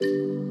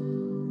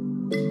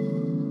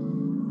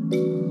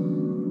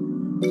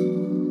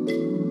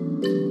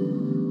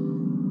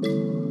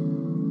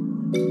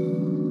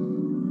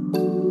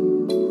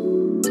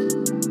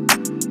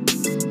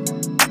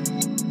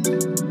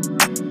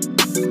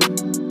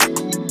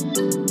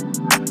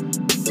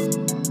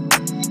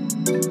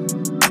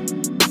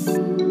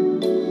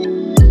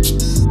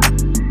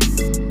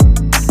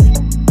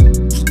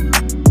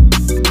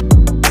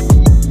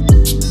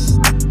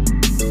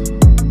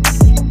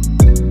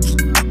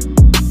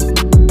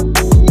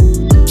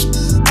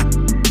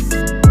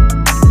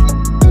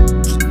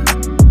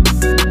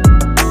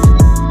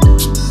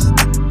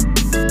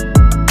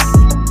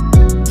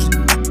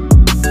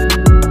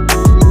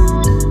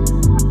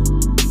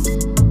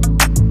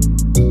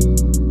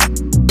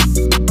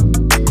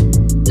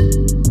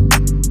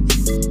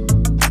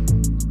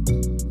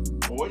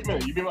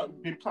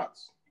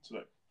Platts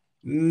today?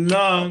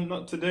 No,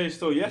 not today.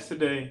 Still,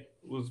 yesterday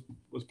was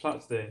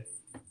Platts Day.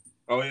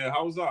 Oh yeah,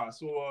 how was that? I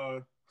saw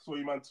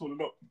you man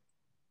tooling up.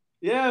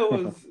 Yeah,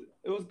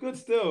 it was good.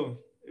 Still,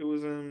 it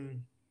was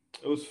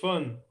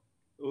fun.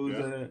 It was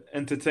Yeah.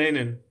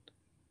 entertaining.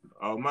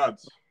 Oh, mad,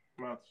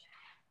 mad.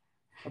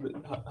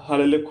 Had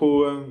a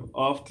little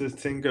after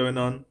thing going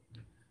on.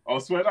 Oh,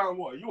 swear down,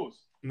 what? Yours?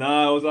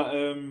 Nah, I was at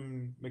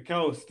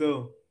Mikel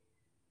still.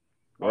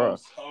 Oh, Right.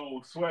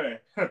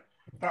 swear.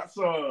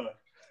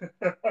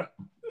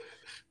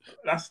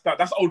 That's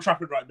that's Old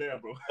Trafford right there,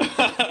 bro.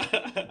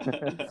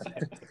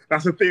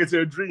 That's a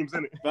theatre of dreams,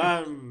 isn't it?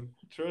 Bam,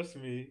 trust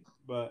me.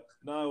 But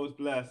no, it was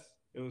blessed.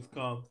 It was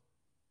calm.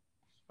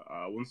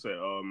 I wouldn't say.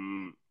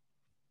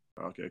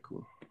 Okay,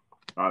 cool.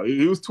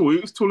 He was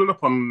tooling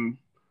up on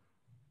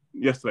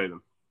yesterday.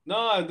 Then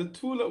Nah, the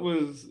tool up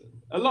was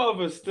a lot of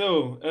us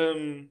still.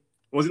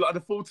 was it like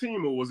the full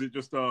team or was it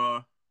just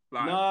like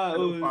Nah, a it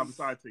little was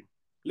five-a-side thing?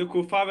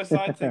 little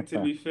five-a-side thing. To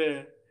be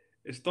fair,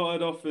 it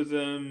started off as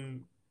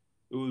it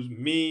was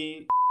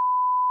me.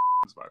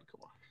 Man,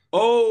 come on.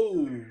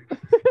 Oh,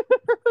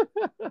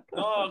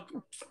 no,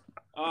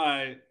 all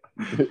right,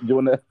 Do you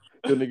wanna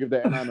give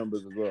the NI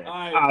numbers as well?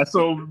 all right.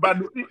 So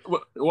man,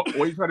 what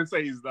you're trying to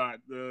say is that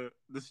the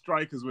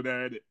strikers were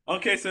there, innit?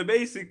 Okay, so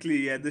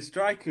basically, yeah, the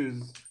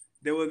strikers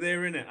they were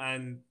there in it,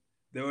 and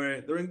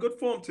they're in good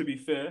form. To be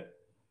fair,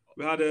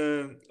 we had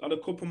a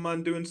couple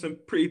man doing some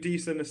pretty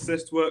decent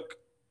assist work,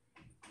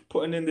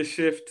 putting in the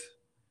shift,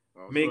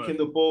 Oh, making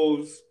the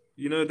balls.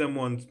 You know them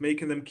ones,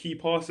 making them key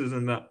passes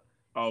and that.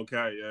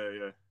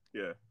 okay,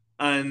 yeah.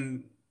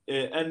 And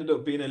it ended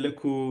up being a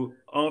little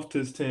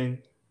afters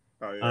thing,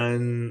 Oh yeah.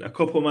 and a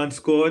couple man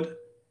scored.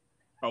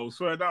 Oh,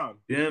 swear down.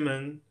 Yeah,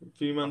 man, a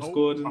few I man hope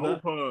scored I and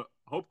hope that.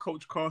 hope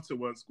Coach Carter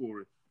weren't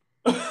scoring.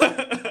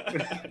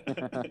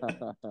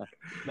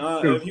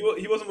 Nah,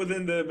 he wasn't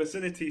within the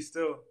vicinity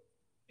still.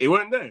 He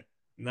weren't there.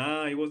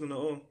 Nah, he wasn't at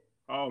all.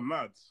 Oh,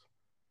 mad.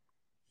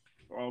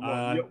 Oh, well,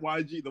 Uh, the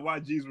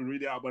YGs were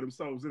really out by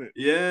themselves, isn't it?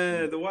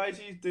 Yeah, the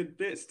YGs did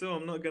bits still.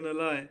 I'm not gonna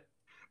lie.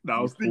 Now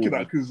I was thinking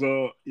that because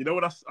you know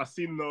what I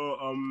seen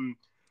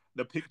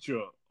the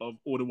picture of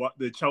all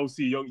the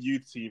Chelsea young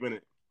youth team in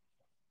it,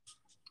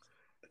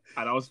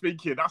 and I was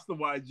thinking that's the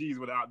YGs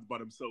were out by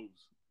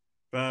themselves.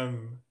 Nah,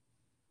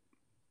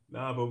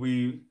 but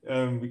we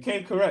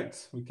came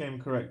correct. We came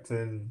correct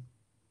and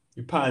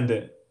we patterned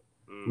it.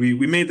 We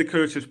made the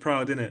coaches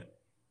proud, innit?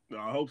 No,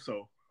 I hope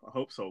so.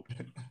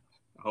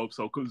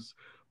 Because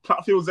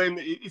Platfield's aim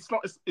it's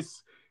not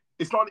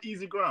an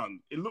easy ground.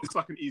 It looks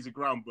like an easy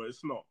ground, but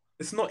it's not.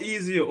 It's not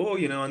easy at all,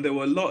 and there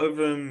were a lot of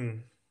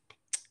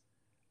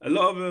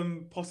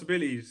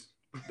possibilities.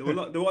 There were a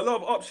lot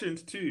of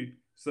options too.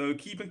 So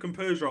keeping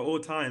composure at all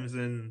times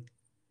and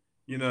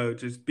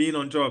just being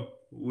on job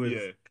was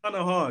kind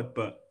of hard,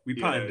 but we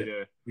patterned it.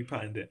 Yeah. We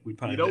patterned it.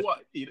 You know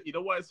what? You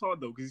know why it's hard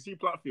though, because you see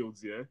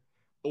Platfields, yeah,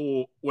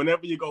 or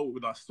whenever you go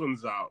with our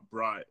suns out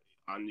bright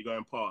and you go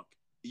in park,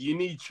 you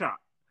need chat.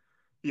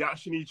 You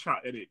actually need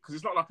chat in it because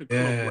it's not like a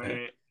club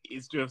where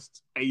it's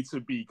just A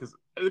to B. Because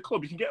at the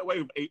club you can get away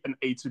with an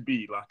A to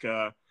B, like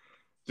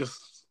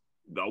just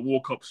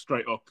walk up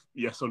straight up,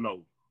 yes or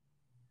no.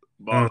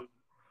 But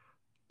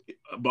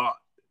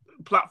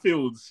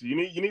Platfields, you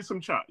need some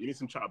chat. You need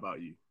some chat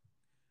about you.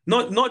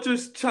 Not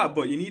just chat,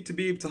 but you need to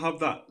be able to have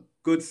that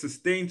good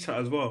sustained chat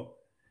as well.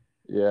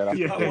 Yeah,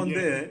 that one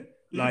there.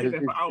 Like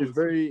it's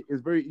very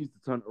easy to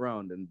turn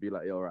around and be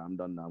like, "Yo, all right, I'm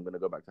done now. I'm gonna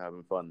go back to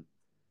having fun."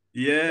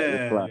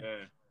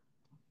 Yeah.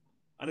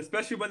 And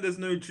especially when there's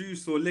no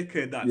juice or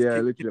liquor that's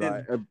literally,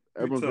 like,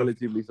 everyone's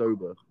relatively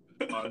sober.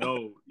 I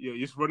know. You're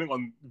just running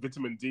on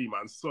vitamin D,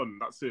 man. Sun,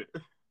 that's it.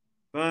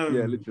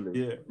 Yeah, literally.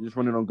 Yeah. You're just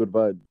running on good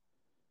vibes.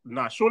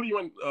 Nah, surely you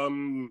went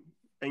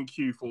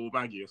NQ for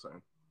Maggie or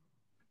something.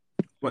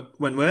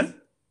 Went where?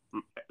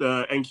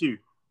 NQ.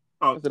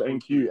 Oh, I said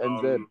NQ,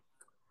 NZ.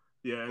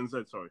 Yeah,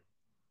 NZ, sorry.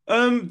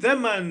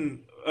 Them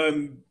man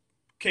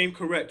came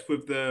correct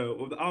with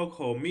the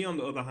alcohol. Me on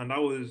the other hand,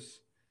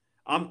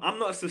 I'm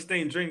not a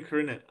sustained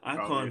drinker, innit? I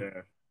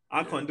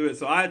can't do it.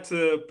 So I had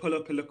to pull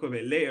up a little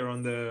bit later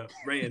on the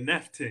Ray and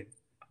Neff thing.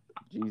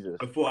 Jesus.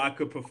 Before I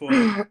could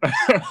perform.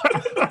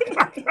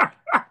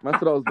 Man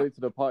said I was late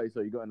to the party,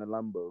 so you got in a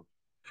Lambo.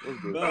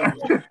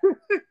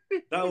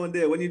 That one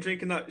there, when you're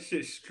drinking that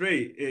shit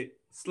straight, it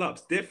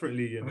slaps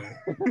differently,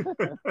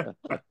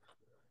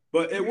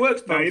 But it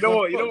works, man. You know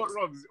what,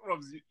 Robs,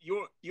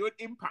 you're an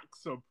impact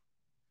sub.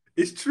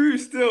 It's true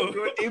still.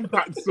 You're an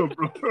impact sub,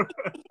 bro.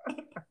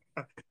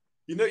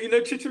 You know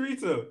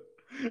Chicharito?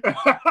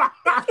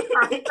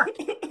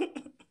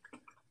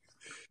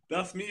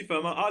 That's me,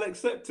 fam. I'll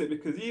accept it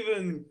because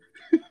even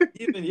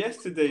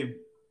yesterday,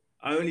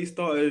 I only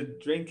started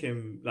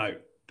drinking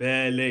like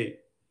bare late.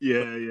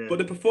 Yeah. But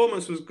the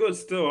performance was good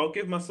still. I'll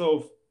give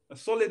myself a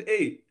solid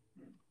 8.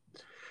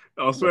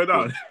 I'll swear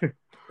down.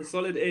 A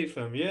solid 8,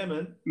 fam. Yeah,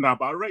 man. Nah,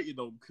 but I rate you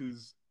though,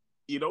 because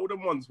you know the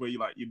ones where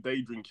you're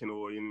day drinking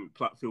or in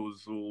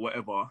Platfields or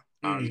whatever,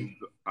 and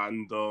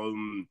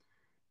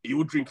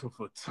you're drinking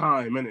for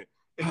time, innit?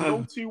 it can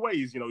go two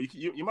ways. You know,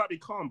 you might be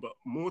calm, but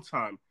more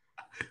time,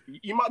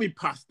 you might be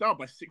passed out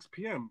by 6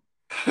 p.m.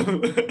 Class,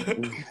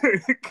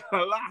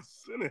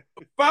 innit?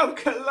 Fam,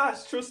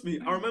 class. Trust me.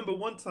 I remember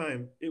one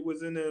time it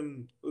was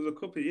a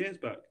couple of years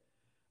back,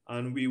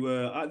 and we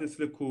were at this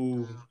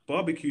little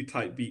barbecue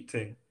type beat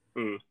thing,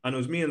 and it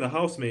was me and the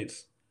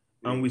housemates,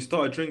 and we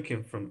started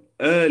drinking from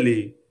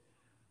early,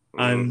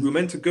 and we were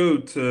meant to go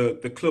to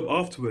the club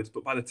afterwards,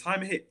 but by the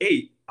time it hit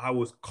 8, I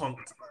was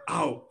conked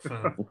out,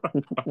 fam.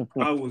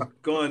 I was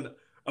gone.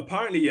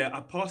 Apparently, yeah,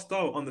 I passed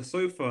out on the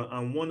sofa,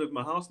 and one of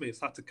my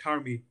housemates had to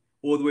carry me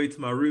all the way to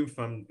my room,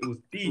 fam. It was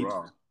deep.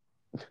 Wow.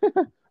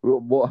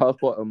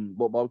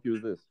 What barbecue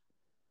is this?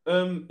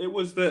 It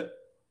was the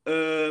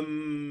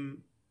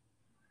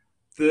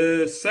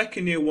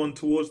second year one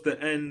towards the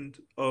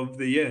end of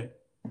the year.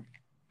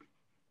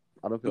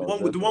 I don't The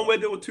think one where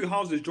there were two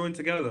houses joined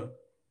together.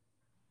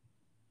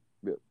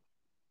 Yeah.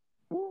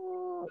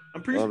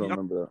 I'm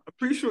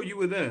pretty sure you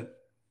were there.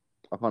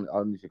 I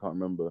honestly can't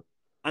remember.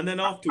 And then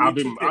after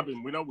we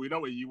know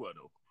where you were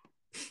though.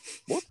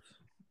 What?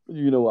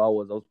 You know what I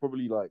was? I was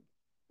probably like,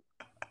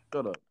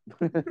 shut up.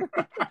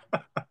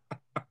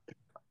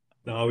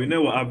 No, we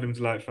know what Abim's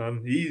like,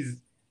 fam.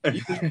 He's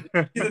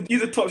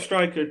a top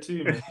striker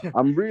too, man.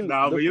 I'm really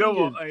but you know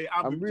what? Hey,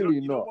 I'm really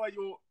you not.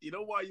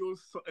 know why you're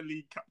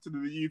subtly captain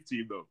of the youth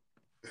team though?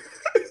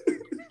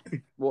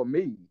 What,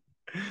 me?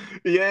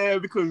 Yeah,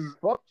 because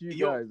fuck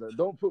you guys.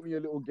 Don't put me in a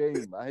little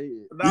game. I hate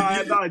it.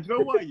 Nah. Do you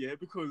know why? Yeah,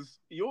 because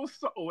you're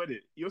subtle,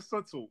 innit? You're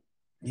subtle.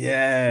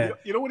 Yeah.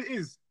 You know what it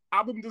is?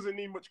 Abim doesn't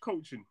need much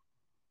coaching.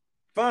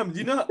 Fam,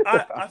 you know,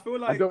 I feel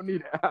like I don't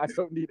need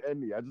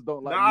any. I just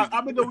don't like. Nah,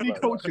 Abim don't need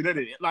coaching,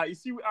 innit? Like you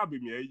see with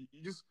Abim, yeah,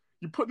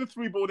 you put the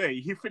 3 ball there,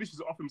 he finishes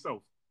it off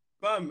himself.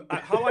 Fam,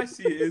 how I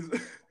see it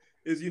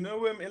is you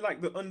know in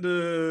like the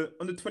under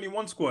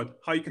 21 squad,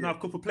 how you can have a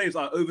couple of players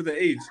like over the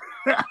age.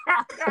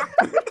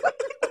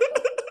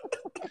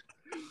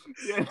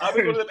 Yeah, I've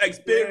been one of them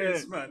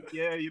experienced, man.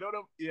 Yeah, you know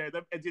them. Yeah,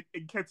 them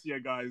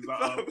Nketiah guys.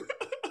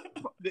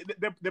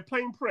 They're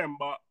playing Prem,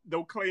 but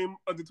they'll claim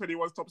under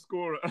 21's top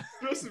scorer.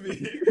 Trust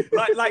me,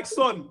 like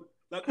Son,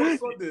 like what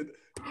Son did.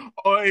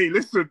 Oh, hey,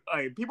 listen,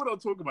 hey, people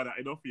don't talk about that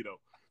enough. You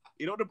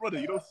know the brother.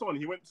 You know Son.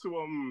 He went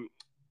to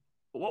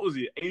what was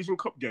it? Asian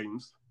Cup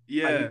games.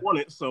 Yeah, and he won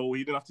it, so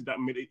he didn't have to do that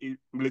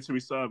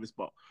military service.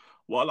 But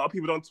what a lot of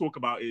people don't talk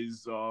about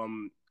is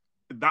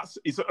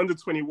it's an under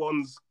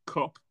 21's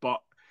cup, but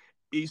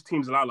each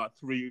team's allowed like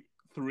three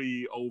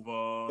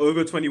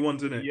over 21s,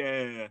 isn't it?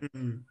 Yeah,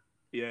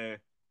 yeah.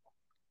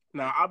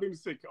 Now I've been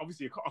sick.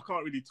 Obviously, I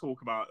can't really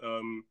talk about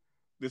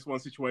this one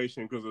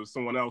situation because of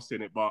someone else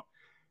in it. But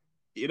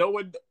you know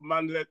when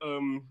man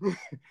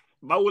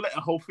will let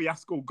a whole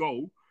fiasco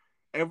go,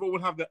 everyone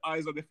would have their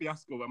eyes on the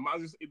fiasco, and man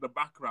just in the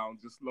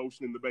background just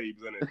lotioning the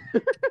babes, isn't it?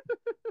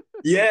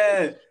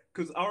 Yeah,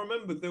 because I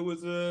remember there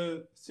was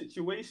a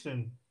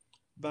situation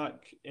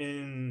back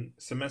in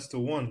semester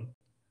 1.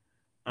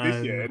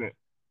 This year, innit?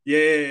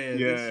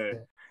 Yeah.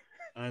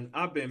 And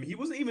Abim, he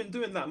wasn't even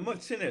doing that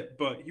much in it,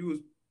 but he was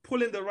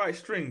pulling the right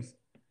strings.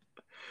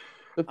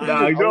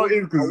 I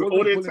wasn't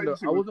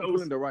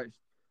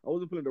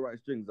pulling the right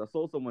strings. I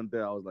saw someone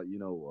there. I was like, you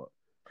know what?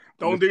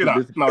 Don't do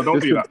that.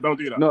 Don't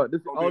do that. No,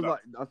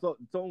 I saw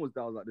someone was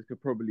there. I was like, this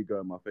could probably go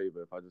in my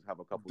favor if I just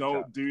have a couple.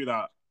 Don't do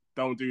that.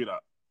 Don't do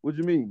that. What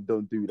do you mean?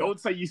 Don't do that. Don't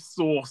say you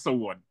saw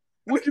someone.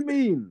 What do you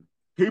mean?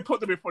 Who put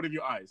them in front of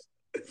your eyes?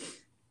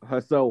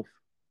 Herself.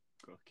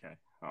 Okay.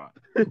 All right.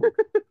 Cool.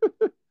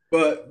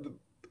 But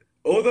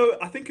although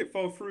I think it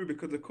fell through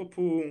because a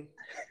couple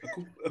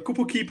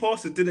key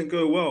passes didn't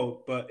go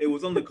well, but it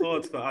was on the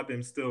cards for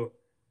Abim still.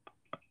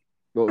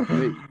 Well, for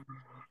me.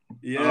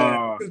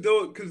 Yeah,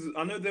 because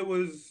I know it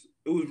was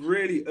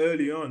really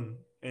early on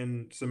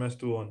in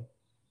semester 1,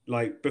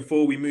 like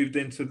before we moved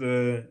into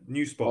the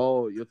new spot.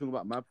 Oh, you're talking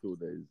about Mapfield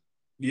days.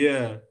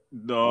 Yeah,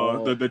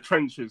 the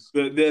trenches,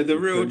 the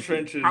real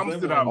trenches.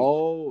 Amsterdam.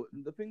 Oh,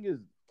 the thing is,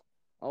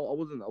 I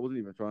wasn't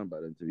even trying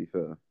back then. To be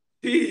fair,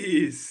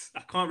 jeez,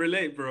 I can't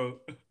relate, bro.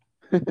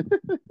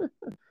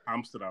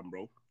 Amsterdam,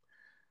 bro.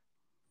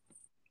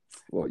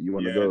 What you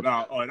want to go?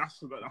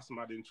 That's a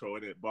mad intro,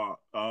 isn't it? But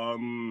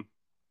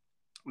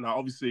now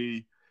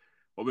obviously,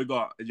 what we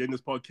got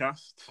Agenda's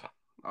podcast.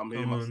 I'm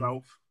here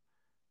myself,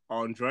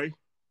 Andre.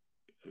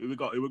 Who we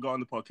got on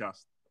the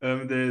podcast?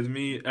 There's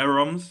me,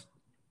 Eroms.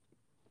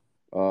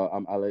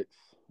 I'm Alex,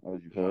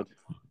 as you've heard.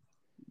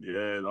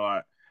 Yeah,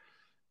 like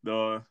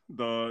the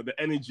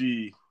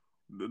energy,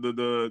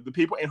 the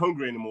people ain't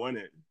hungry anymore,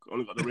 innit?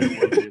 Only got the real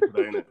ones here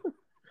today, innit?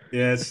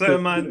 Yeah,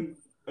 certain man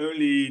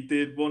only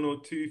did 1 or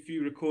 2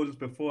 few recordings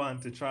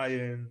beforehand to try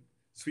and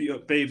sweet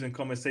up babes in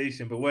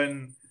conversation, but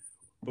when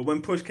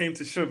push came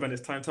to shove and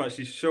it's time to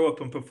actually show up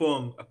and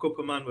perform, a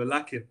couple of man were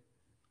lacking.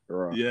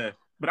 Right. Yeah,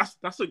 but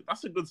that's a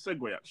good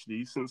segue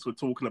actually, since we're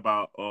talking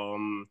about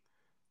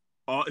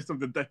artist of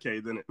the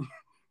decade, isn't it?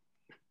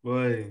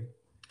 Boy,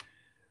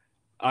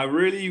 I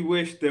really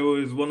wish there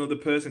was one other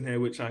person here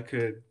which I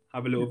could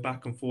have a little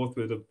back and forth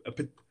with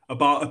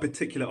about a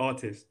particular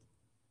artist.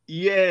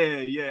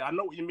 Yeah, I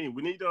know what you mean.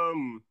 We need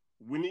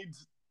we need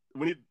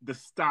the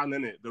stan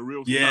in it, the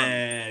real stan.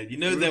 Yeah, you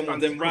know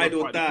them ride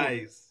or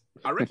dies.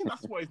 I reckon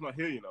that's why he's not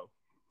here. You know.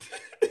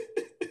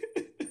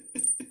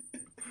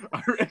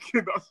 I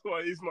reckon that's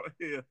why he's not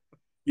here.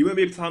 You won't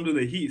be able to handle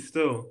the heat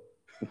still.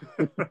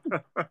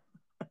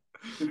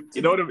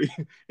 You know what I mean?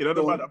 You know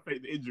the man that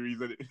faked the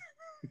injuries, isn't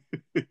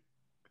it?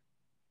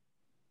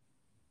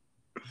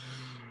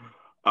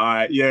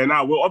 Alright, yeah.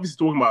 Now we're obviously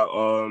talking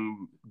about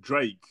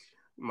Drake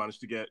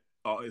managed to get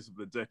Artist of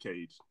the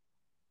Decade.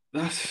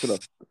 I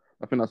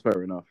think that's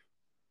fair enough.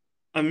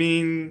 I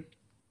mean,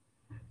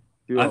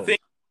 I think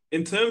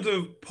in terms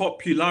of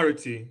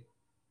popularity,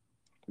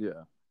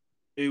 yeah,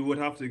 it would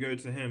have to go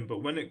to him.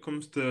 But when it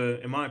comes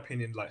to, in my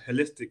opinion, like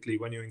holistically,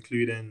 when you're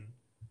including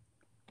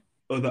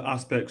other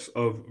aspects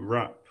of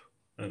rap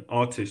and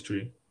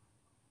artistry,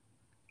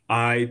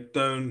 I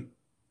don't.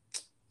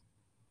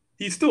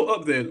 He's still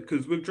up there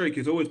because with Drake,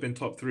 he's always been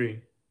top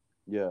 3.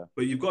 Yeah.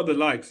 But you've got the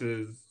likes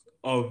of,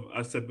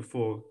 I said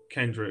before,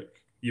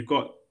 Kendrick. You've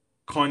got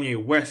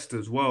Kanye West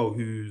as well,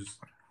 who's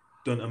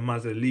done a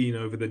Mazzoline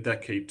over the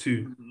decade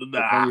too.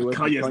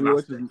 Kanye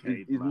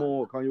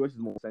West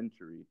is more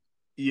century.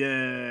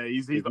 Yeah,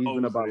 he's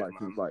been about like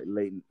since like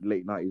late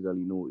 90s,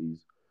 early noughties.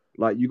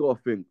 Like you gotta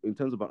think in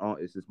terms of an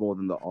artist, it's more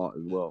than the art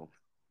as well.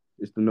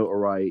 It's the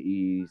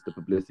notorieties, the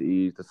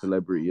publicities, the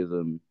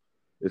celebrityism.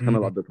 It's kind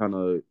of like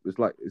it's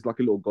like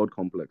a little god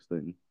complex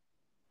thing.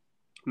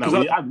 Now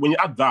when you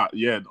add that,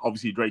 yeah,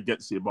 obviously Drake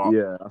gets it, but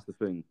yeah, that's the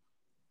thing.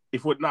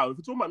 If we're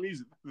talking about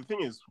music, the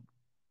thing is,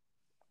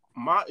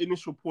 my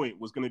initial point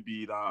was going to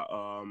be that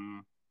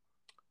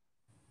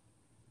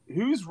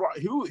who was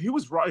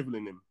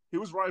rivaling him? Who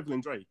was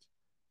rivaling Drake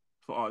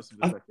for Artist of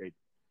the Decade?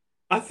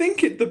 I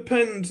think it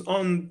depends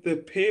on the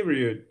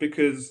period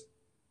because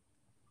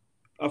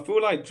I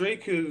feel like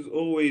Drake has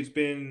always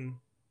been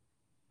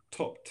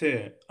top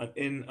tier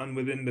and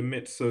within the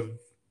midst of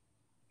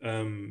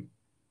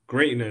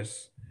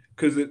greatness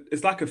because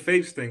it's like a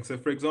phase thing. So,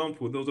 for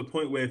example, there was a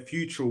point where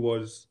Future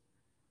was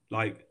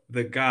like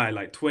the guy,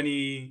 like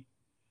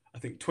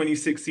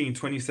 2016,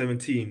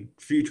 2017,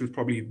 Future was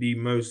probably the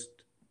most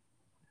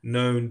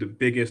known, the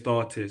biggest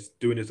artist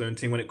doing his own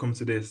thing when it comes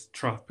to this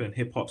trap and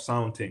hip hop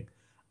sound thing.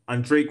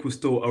 And Drake was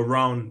still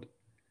around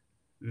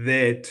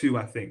there too,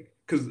 I think.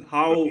 Because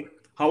how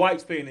I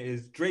explain it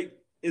is Drake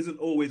isn't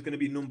always going to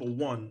be number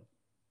 1,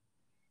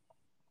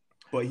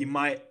 but he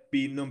might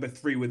be number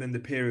 3 within the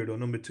period or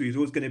number 2. He's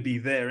always going to be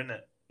there, isn't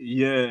it?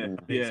 Yeah.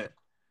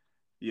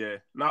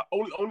 Now,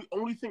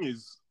 only thing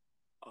is,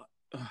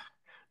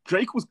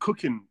 Drake was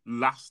cooking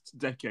last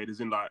decade, as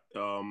in like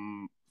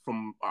from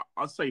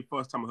I'd say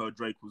first time I heard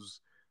Drake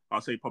was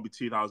I'd say probably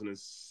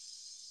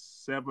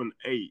 2007,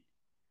 8.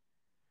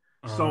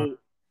 So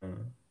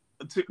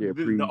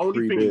the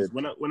only thing is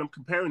when I'm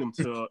comparing him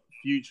to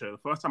Future, the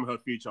first time I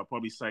heard Future, I'd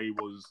probably say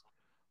was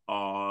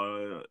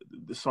the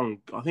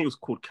song I think it was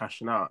called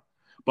Cashing Out,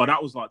 but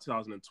that was like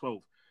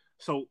 2012.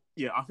 So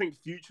yeah, I think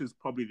Future's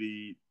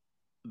probably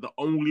the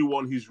only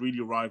one who's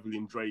really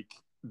rivaling Drake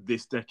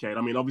this decade.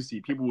 I mean, obviously,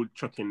 people would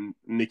chuck in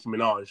Nicki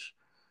Minaj.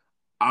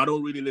 I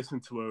don't really listen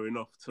to her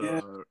enough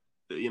to,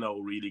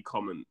 really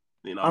comment.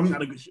 You know,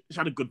 she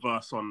had a good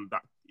verse on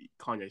that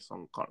Kanye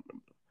song. Can't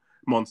remember.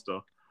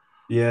 Monster.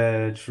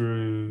 Yeah,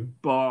 true.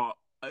 But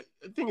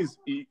the thing is,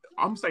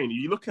 I'm saying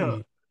you look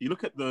at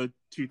the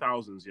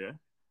 2000s. Yeah,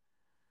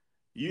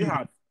 you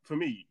had for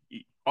me,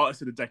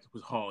 Artist of the Decade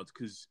was hard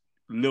because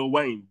Lil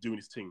Wayne doing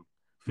his thing,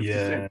 50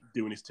 Cent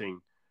doing his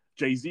thing,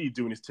 Jay-Z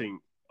doing his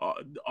thing.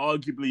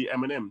 Arguably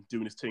Eminem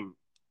doing his thing.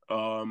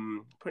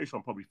 Pretty sure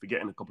I'm probably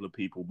forgetting a couple of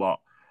people, but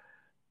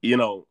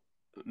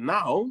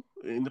now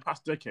in the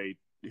past decade,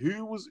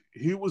 who's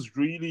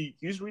really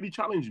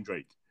challenging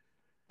Drake?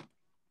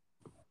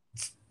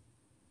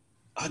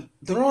 I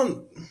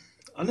don't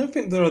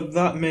think there are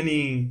that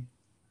many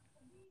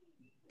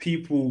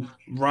people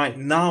right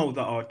now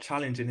that are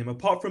challenging him,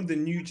 apart from the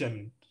new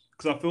gen.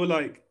 Because I feel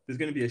like there's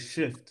going to be a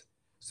shift.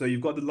 So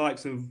you've got the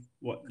likes of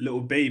Lil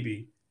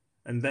Baby,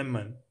 and them,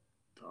 man.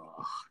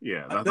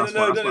 Yeah, that's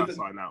why I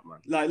sign out, man.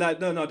 Like,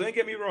 no, don't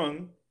get me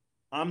wrong.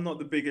 I'm not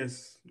the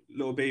biggest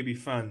Lil Baby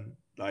fan.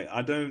 Like,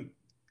 I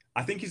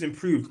think he's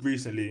improved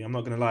recently. I'm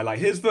not gonna lie. Like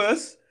his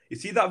verse, you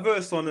see that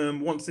verse on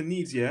Wants and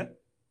Needs, yeah?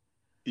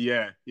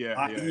 Yeah.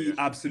 He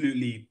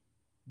absolutely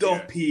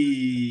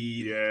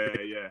dopey.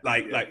 Yeah.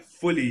 Like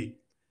fully.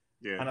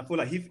 Yeah. And I feel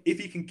like if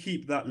he can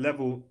keep that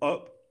level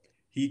up,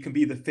 he can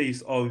be the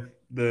face of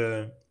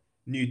the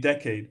new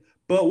decade.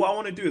 But what I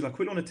want to do is I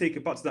quickly want to take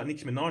it back to that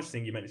Nicki Minaj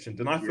thing you mentioned.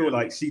 And I feel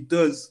like she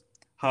does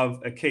have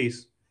a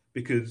case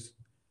because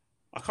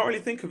I can't really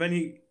think of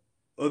any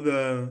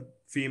other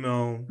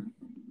female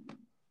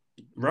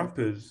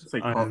rappers. Say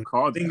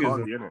Cardi,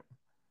 isn't it?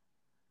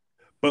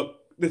 But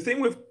the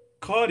thing with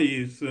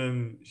Cardi is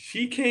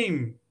she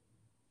came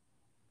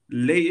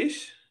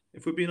late-ish,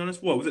 if we're being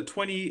honest. What was it,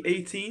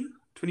 2018,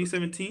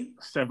 2017?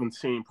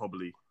 17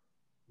 probably.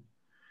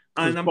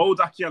 And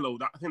Bodak Yellow,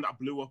 I think that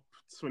blew up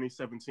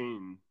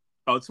 2017.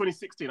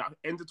 2016,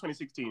 end of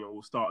 2016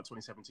 or start of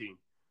 2017.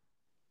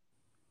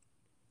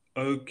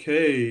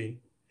 Okay.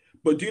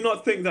 But do you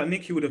not think that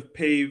Nicki would have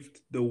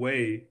paved the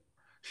way?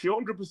 She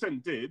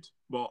 100% did,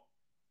 but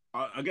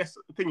I guess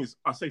the thing is,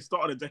 I say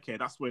start of the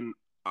decade. That's when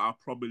I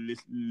probably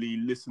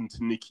listened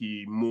to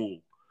Nicki more.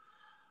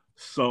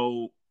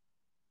 So,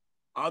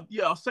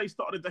 I'll say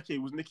start of the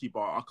decade was Nicki,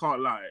 but I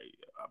can't lie.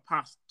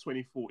 Past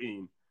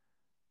 2014,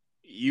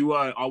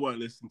 I weren't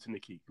listening to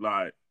Nicki.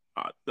 Like,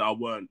 I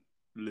weren't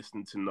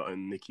listening to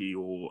nothing Nicki,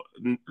 or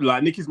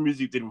like Nicki's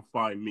music didn't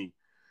find me.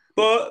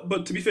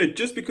 But to be fair,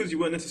 just because you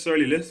weren't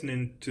necessarily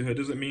listening to her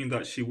doesn't mean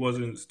that she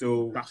wasn't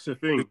still. That's the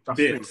thing. That's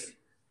the thing.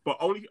 But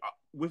only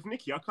with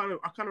Nicki, I kind of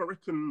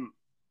reckon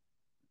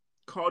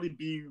Cardi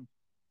B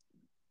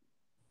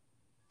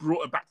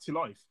brought her back to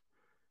life.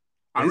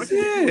 I reckon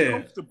she was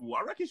comfortable.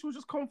 I reckon she was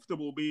just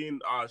comfortable being.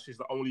 She's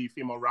the only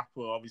female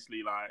rapper,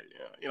 obviously. Like,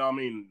 you know what I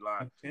mean?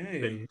 Like,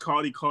 then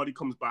Cardi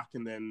comes back,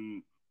 and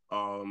then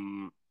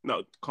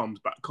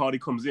Cardi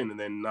comes in, and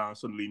then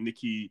suddenly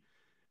Nicki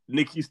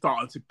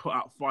started to put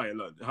out fire.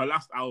 Look, her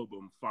last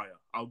album, Fire.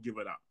 I'll give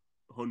her that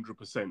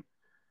 100%.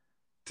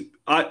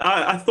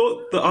 I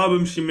thought the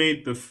album she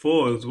made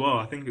before as well.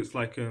 I think it's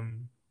like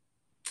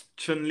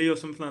Chun-Li or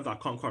something like that. I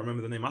can't quite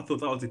remember the name. I thought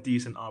that was a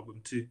decent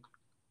album too.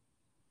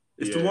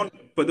 It's the one,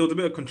 but there was a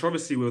bit of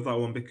controversy with that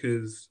one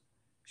because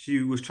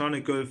she was trying to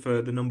go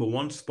for the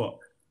 #1 spot,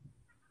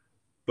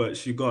 but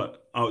she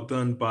got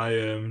outdone by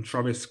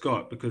Travis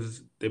Scott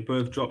because they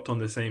both dropped on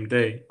the same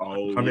day.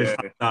 Oh, Travis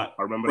I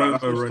remember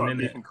that. That's what started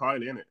beefing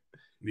Kylie, innit?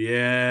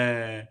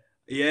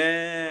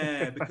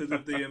 Yeah, because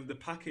of the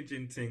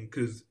packaging thing.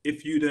 Because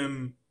if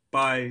you'd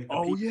buy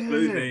a piece of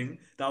clothing,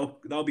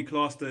 that'll be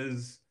classed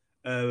as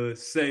a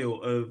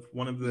sale of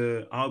one of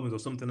the albums or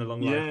something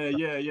along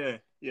that.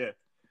 Yeah.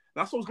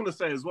 That's what I was gonna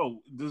say as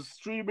well. The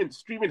streaming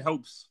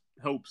helps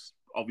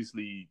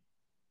obviously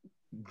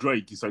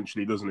Drake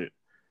essentially, doesn't it?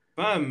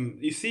 Bam!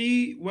 You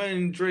see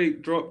when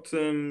Drake dropped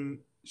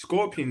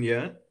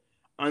Scorpion,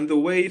 and the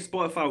way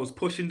Spotify was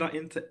pushing that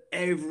into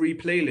every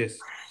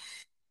playlist,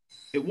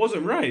 it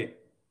wasn't right.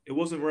 It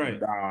wasn't right.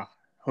 Nah,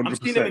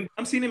 100%.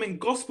 I'm seeing him in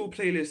gospel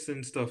playlists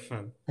and stuff,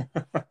 fam.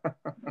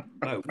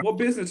 Like, what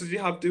business does he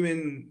have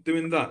doing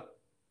that?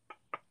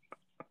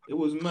 It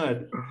was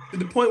mad to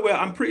the point where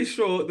I'm pretty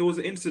sure there was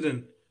an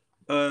incident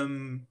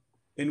in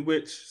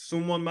which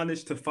someone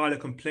managed to file a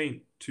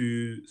complaint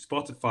to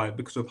Spotify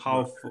because of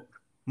how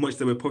much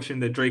they were pushing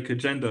the Drake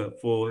agenda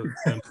for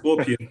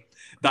Scorpion,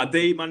 that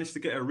they managed to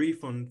get a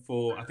refund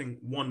for, I think,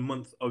 1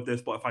 month of their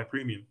Spotify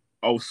Premium.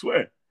 Oh,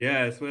 swear?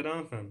 Yeah, swear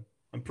down, fam.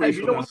 I'm pretty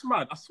sure. You know what's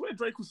mad? I swear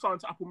Drake was signed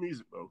to Apple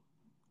Music, bro.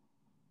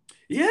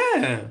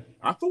 Yeah.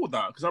 I thought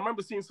that because I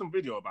remember seeing some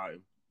video about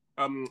him.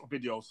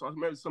 So I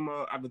remember some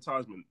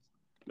advertisement,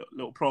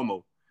 little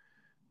promo.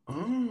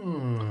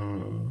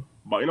 Oh.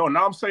 But you know,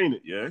 now I'm saying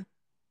it, yeah.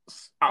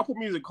 Apple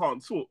Music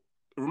can't talk.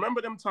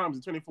 Remember them times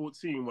in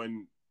 2014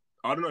 when,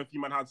 I don't know if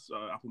you man had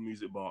Apple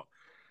Music, but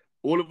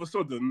all of a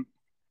sudden,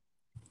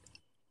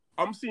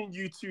 I'm seeing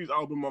U2's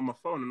album on my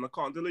phone and I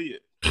can't delete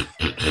it.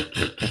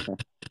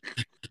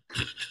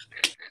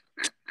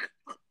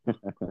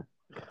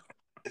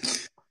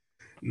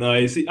 No,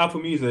 you see,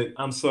 Apple Music,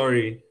 I'm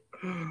sorry.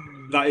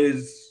 That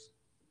is,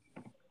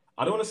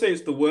 I don't want to say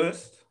it's the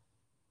worst,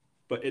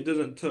 but it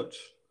doesn't touch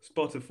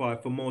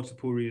Spotify for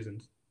multiple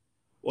reasons.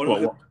 What do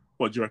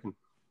you reckon?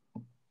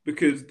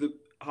 Because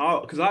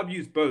I've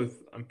used both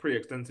pretty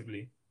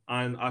extensively,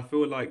 and I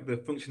feel like the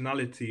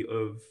functionality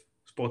of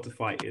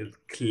Spotify is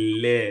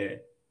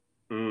clear.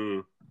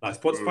 Like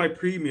Spotify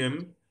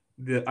Premium,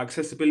 the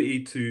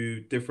accessibility to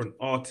different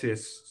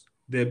artists,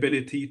 the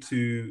ability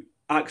to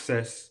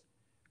access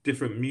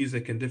different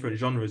music and different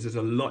genres is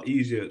a lot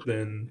easier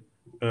than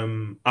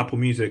Apple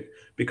Music,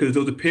 because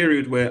there was a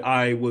period where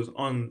I was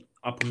on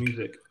Apple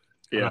Music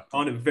and I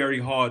found it very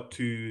hard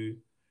to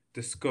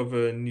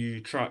discover new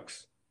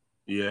tracks.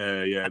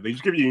 Yeah. They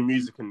just give you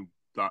music and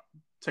like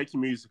take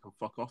your music and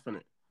fuck off in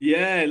it.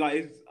 Yeah,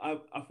 like I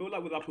feel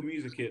like with Apple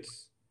Music,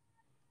 it's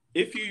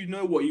if you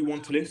know what you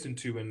want to listen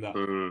to in that,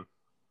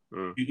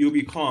 you'll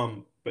be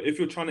calm. But if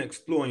you're trying to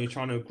explore and you're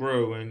trying to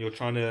grow and you're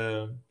trying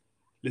to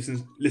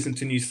listen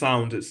to new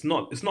sounds, it's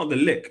not the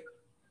lick.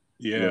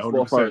 Yeah,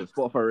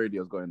 Spotify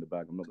Radio's got in the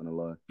bag. I'm not gonna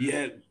lie.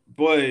 Yeah,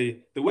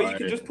 boy, the way you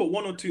can just put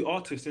 1 or 2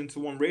 artists into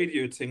one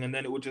radio thing and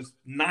then it will just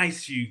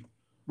nice you.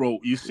 Bro,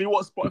 you see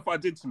what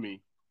Spotify did to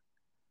me?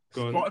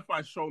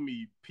 Spotify showed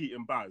me Pete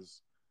and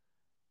Baz,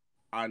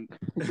 and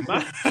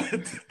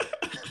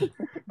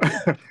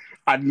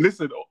and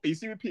listen, you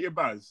see with Pete and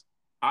Baz,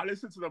 I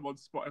listened to them on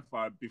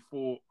Spotify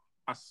before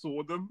I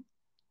saw them.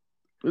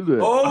 Is it?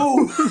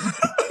 Oh,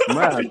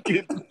 man!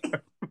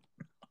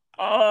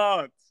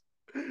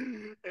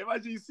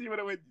 Imagine you see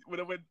when I went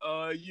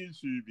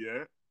YouTube,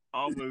 yeah.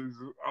 I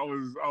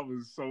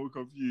was so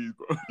confused,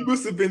 bro. You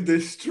must have been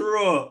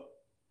distraught.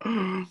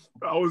 I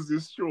was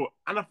distraught,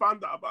 and I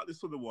found out about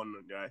this other one,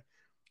 guy.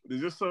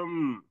 There's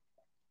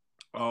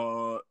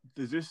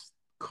this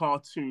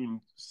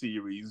cartoon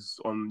series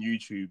on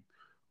YouTube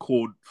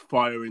called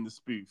Fire in the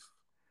Spoof,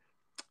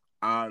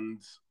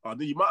 and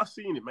you might have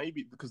seen it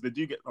maybe because they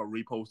do get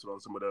reposted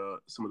on some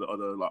of the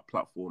other like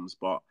platforms,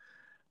 but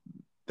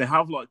they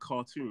have like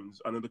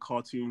cartoons, and then the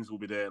cartoons will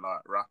be there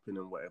like rapping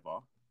and whatever.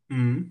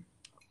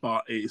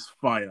 But it is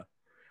fire.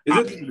 Is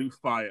absolute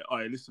fire? All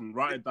right, listen,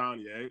 write it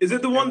down. Yeah. Is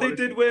it the one they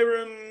did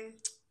where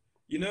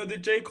you know the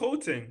J. Cole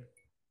thing?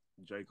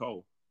 J.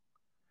 Cole.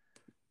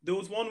 There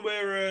was one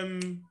where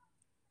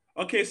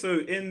okay, so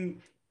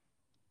in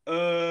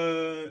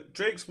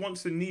Drake's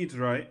Wants and Needs,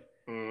 right?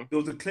 There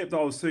was a clip that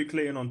I was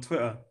circulating on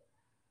Twitter,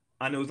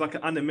 and it was like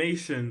an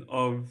animation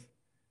of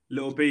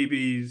Lil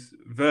Baby's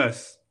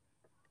verse,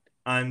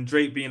 and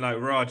Drake being like,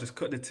 "Rah, just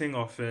cut the ting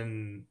off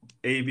in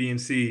A, B,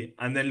 and C,"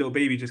 and then Lil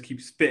Baby just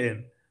keeps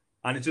spitting,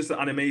 and it's just an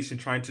animation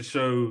trying to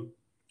show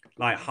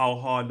like how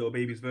hard Lil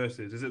Baby's verse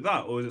is. Is it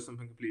that, or is it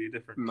something completely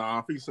different? Nah,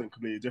 I think it's something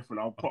completely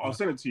different. I'll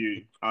send it to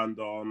you, and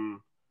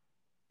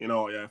you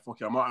know, yeah,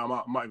 fuck it. I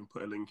might even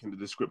put a link in the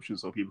description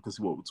so people can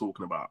see what we're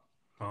talking about.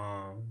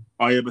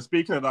 Oh yeah, but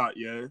speaking of that,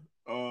 yeah,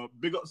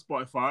 big up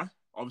Spotify.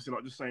 Obviously,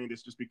 not just saying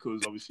this just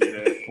because obviously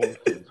they're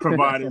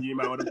providing you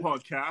man with a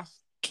podcast.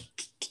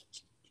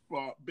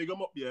 But big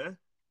them up, yeah.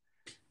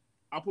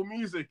 Apple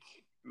Music.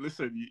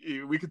 Listen,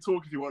 we could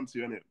talk if you want to,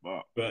 innit?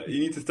 But you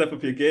need to step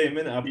up your game,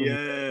 innit? Apple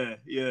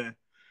yeah.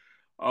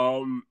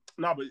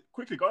 No, but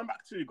quickly going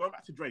back to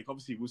Drake.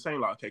 Obviously, we're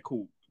saying like, okay,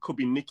 cool. Could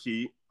be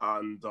Nicki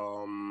and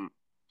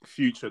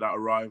Future that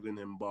arrived in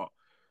him, but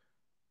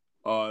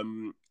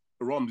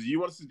Roms,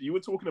 you were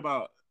talking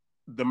about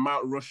the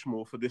Mount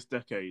Rushmore for this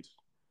decade.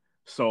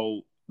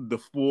 So the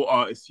 4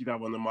 artists you'd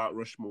have on the Mount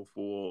Rushmore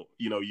for,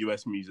 you know,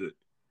 US music.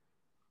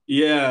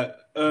 Yeah,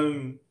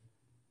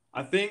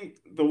 I think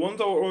the ones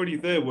that were already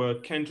there were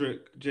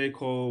Kendrick, J.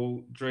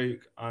 Cole,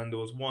 Drake, and there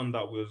was one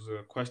that was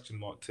a question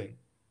mark thing.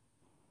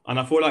 And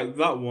I feel like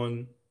that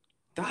one,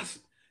 that's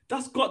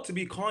got to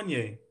be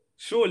Kanye,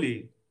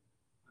 surely.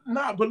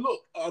 Nah, but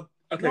look,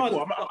 okay, no,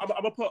 cool. I'm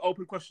gonna put an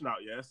open question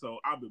out, yeah. So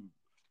album.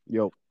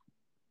 Yo.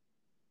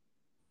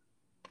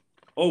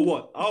 Oh,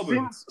 what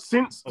album?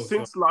 Since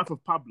Life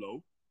of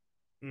Pablo.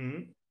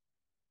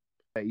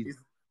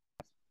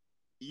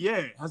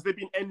 Yeah, has there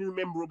been any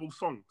memorable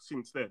song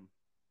since then?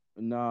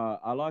 Nah,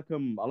 I like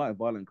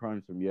Violent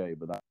Crimes from Ye,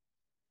 but that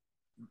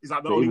is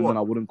that the only one?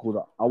 I wouldn't call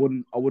that. I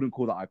wouldn't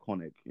call that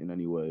iconic in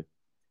any way.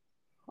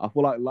 I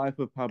feel like Life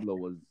of Pablo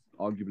was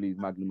arguably his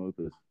magnum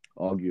opus,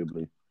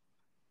 arguably.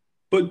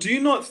 But do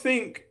you not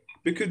think,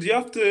 because you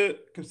have to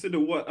consider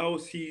what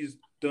else he's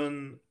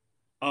done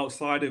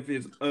outside of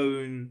his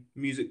own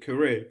music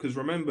career? Because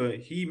remember,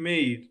 he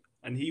made,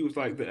 and he was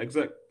like the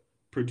exec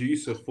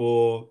producer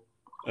for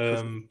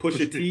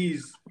Pusha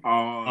T's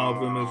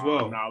album as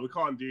well. Nah, we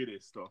can't do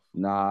this stuff.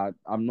 Nah,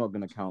 I'm not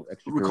gonna count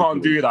extra. We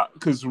can't do that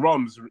because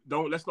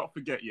let's not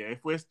forget, yeah.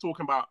 If we're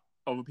talking about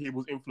other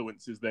people's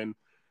influences, then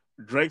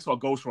Drake's our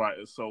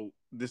ghostwriters, so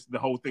the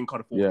whole thing kind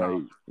of falls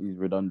down. He's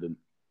redundant.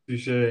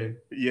 Touché.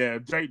 Yeah,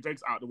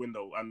 Drake's out the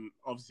window, and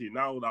obviously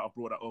now that I've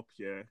brought that up,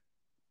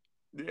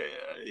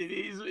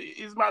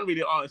 is man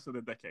really artist of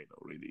the decade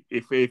though? Really,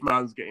 if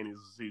man's getting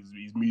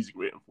his music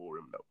written for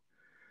him though,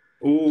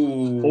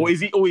 ooh, or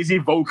is he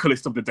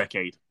vocalist of the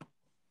decade?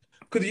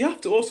 Because you have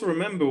to also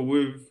remember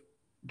with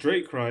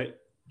Drake, right?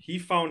 He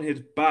found his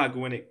bag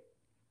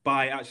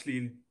by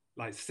actually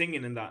like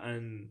singing in that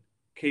and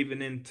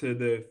caving into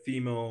the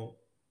female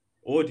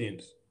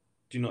audience.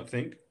 Do you not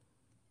think?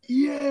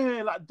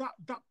 Yeah, like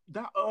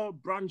that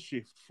brand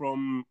shift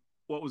from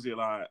what was it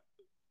like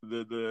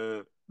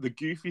the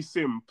goofy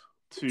simp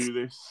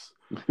to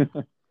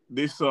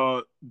this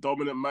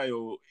dominant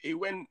male. It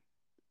went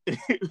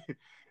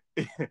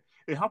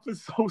it happened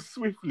so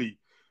swiftly.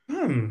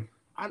 And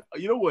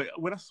you know what?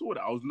 When I saw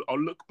that, I'll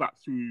look back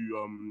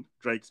through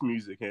Drake's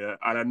music here,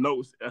 and I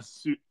noticed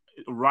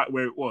right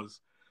where it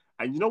was.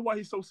 And you know why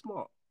he's so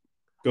smart?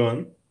 Go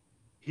on.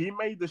 He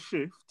made the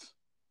shift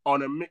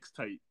on a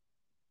mixtape.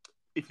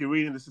 If you're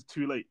reading this is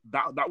too late.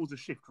 That was a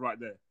shift right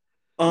there.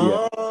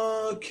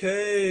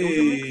 Okay. It was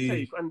a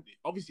mixtape, and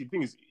obviously the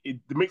thing is,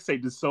 the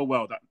mixtape did so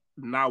well that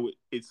now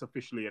it's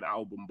officially an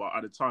album, but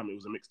at the time it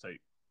was a mixtape.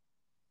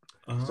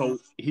 So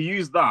he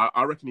used that.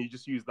 I reckon he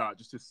just used that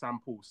just to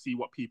sample, see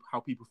how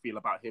people feel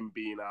about him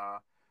being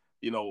a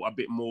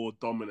bit more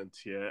dominant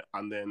here,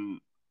 and then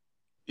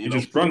he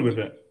just ran with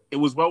it. It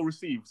was well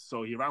received,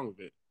 so he ran with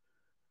it.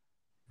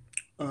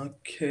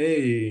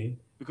 Okay.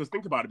 Because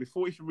think about it,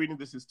 before if you're reading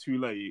this is too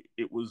late,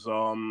 it was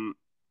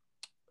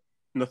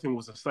Nothing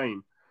Was the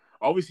Same.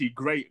 Obviously,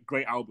 great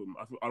album.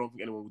 I don't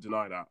think anyone will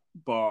deny that.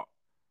 But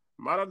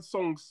man had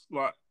songs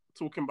like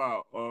talking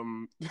about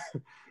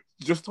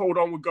Just Hold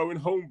On, We're Going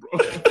Home, bro.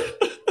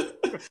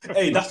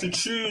 Hey, that's a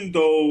tune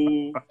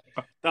though.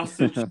 That's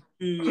a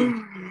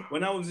tune.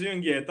 When I was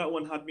young, that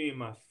one had me in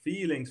my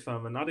feelings,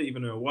 fam, and I don't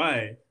even know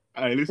why.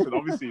 Hey, listen,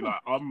 obviously, like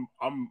I'm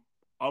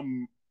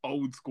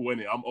old school,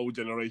 innit? I'm old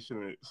generation,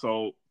 innit?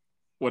 So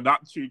when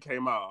that tune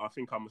came out, I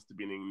think I must have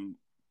been in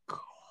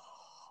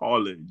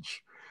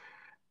college.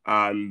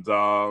 And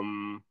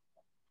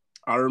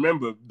I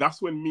remember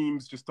that's when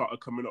memes just started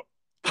coming out.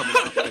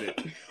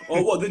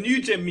 Or what, the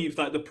new gen memes,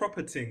 like the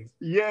proper things?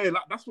 Yeah,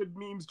 like that's when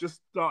memes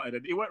just started.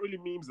 And it weren't really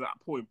memes at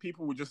that point.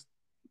 People were just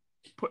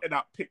putting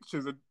out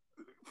pictures and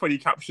funny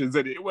captions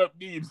and it weren't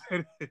memes.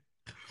 And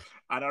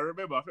I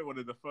remember, I think one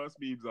of the first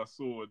memes I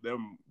saw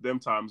them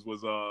times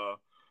was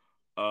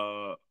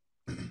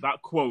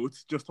that quote,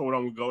 "Just hold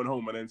on, we're going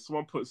home," and then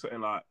someone put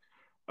something like,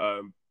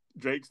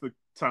 "Drake's the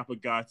type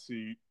of guy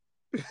to."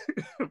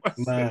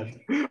 Man,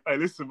 hey,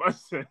 listen, I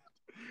said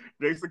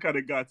Drake's the kind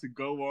of guy to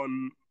go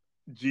on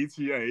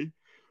GTA,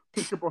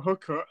 pick up a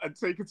hooker, and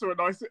take her to a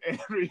nicer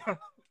area.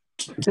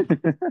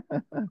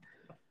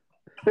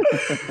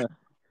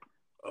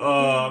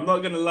 I'm not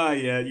gonna lie,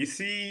 yeah. You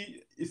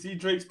see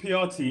Drake's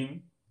PR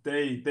team,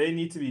 they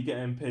need to be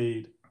getting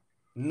paid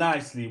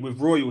nicely with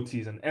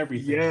royalties and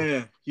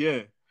everything.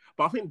 Yeah.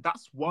 But I think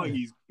that's why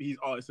he's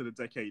artist of the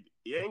decade.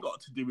 It ain't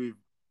got to do with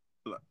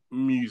like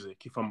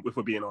music, if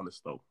we're being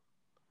honest though.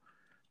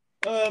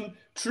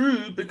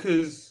 True,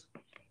 because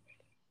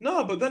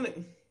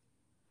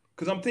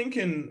because I'm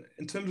thinking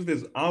in terms of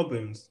his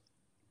albums,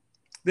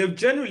 they've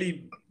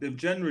generally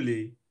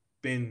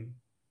been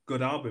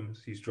good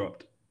albums he's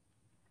dropped.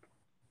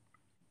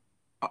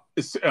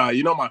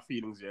 You know my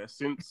feelings, yeah.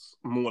 Since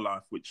More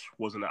Life, which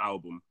wasn't an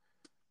album,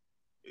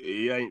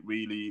 he ain't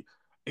really.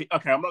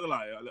 Okay, I'm not gonna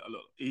lie.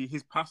 Look,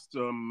 his past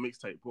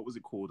mixtape, what was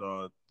it called?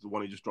 The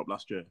one he just dropped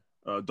last year,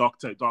 Dark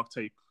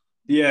Tape.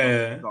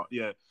 Yeah,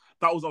 yeah.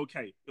 That was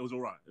okay. It was all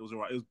right. It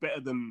was better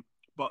than,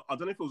 but I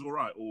don't know if it was all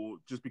right or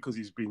just because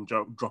he's been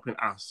dropping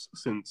ass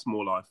since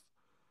More Life.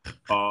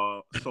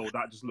 So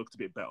that just looked a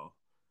bit better.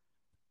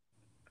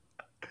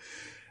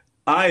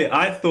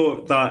 I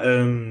thought that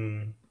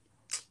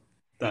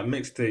that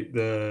mixtape,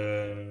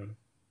 the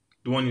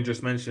one you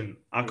just mentioned,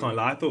 I can't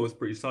lie, I thought it was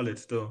pretty solid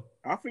still.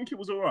 I think it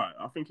was all right.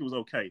 I think it was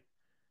okay.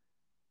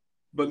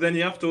 But then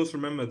you have to also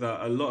remember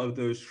that a lot of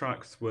those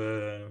tracks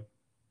were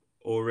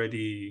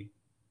already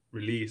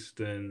released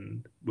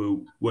and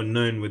were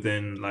known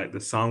within like the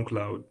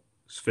SoundCloud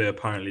sphere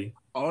apparently.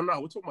 Oh no,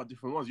 we're talking about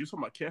different ones. You're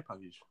talking about Care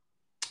Package.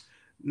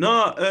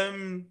 No,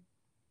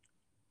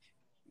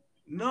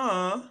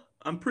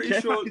 I'm pretty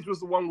Care sure Package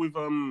was the one with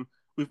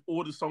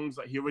all the songs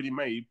that he already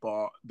made,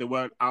 but they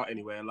weren't out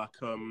anywhere. Like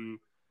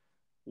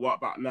What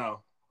About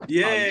Now?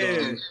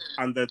 Yeah.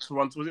 And the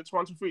Toronto, was it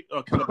Toronto 3?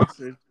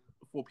 Calabasas,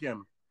 4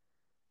 p.m.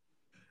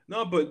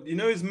 No, but you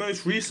know his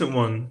most recent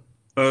one.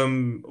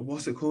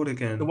 What's it called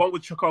again? The one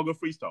with Chicago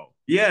Freestyle.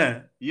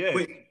 Yeah. Yeah.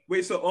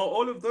 Wait. So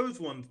all of those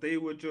ones, they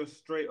were just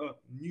straight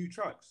up new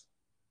tracks.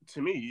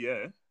 To me,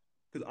 yeah.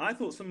 Because I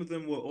thought some of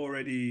them were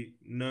already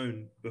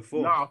known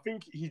before. No, I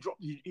think he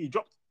dropped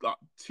like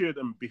 2 of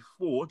them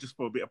before, just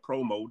for a bit of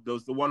promo. There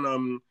was the one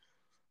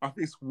I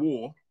think it's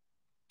War.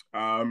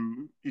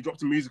 He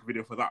dropped a music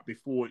video for that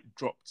before it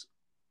dropped.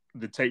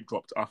 The tape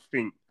dropped, I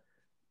think.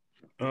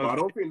 But I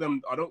don't think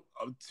them. I don't.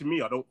 To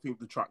me, I don't think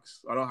the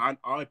tracks. I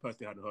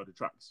personally hadn't heard the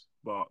tracks,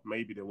 but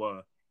maybe they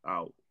were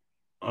out.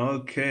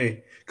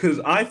 Okay, because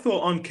I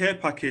thought on Care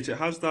Package it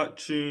has that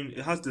tune.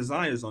 It has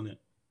Desires on it.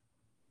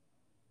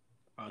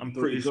 I'm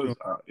pretty sure.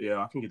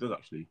 Yeah, I think it does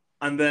actually.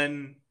 And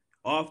then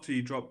after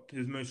he dropped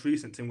his most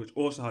recent thing, which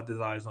also had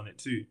Desires on it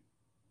too.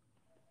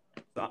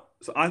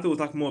 So I thought it was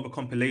like more of a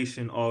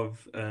compilation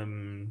of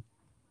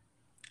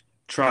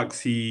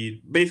tracks.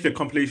 Basically a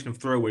compilation of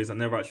throwaways that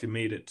never actually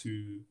made it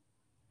to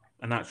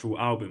an actual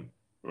album.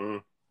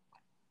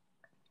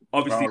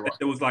 Obviously,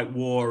 there was like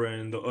War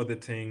and the other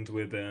things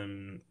with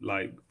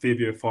like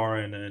Fivio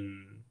Foreign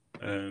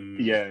and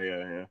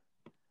yeah,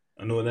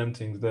 and all them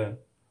things there.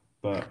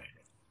 But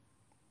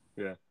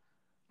yeah,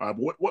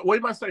 what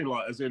am I saying?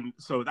 Like, as in,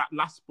 so that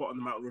last spot on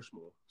the Mount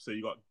Rushmore. So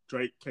you got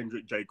Drake,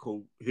 Kendrick, J.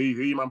 Cole. Who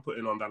you man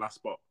putting on that last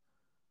spot?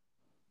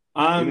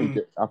 I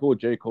thought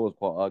J. Cole was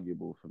quite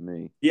arguable for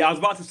me. Yeah, I was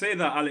about to say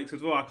that, Alex,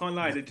 as well. I can't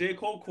lie. The J.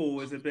 Cole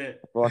call is a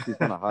bit. I feel like he's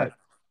kind of hype.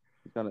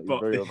 He's very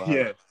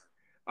overhyped.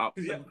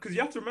 Yeah. Because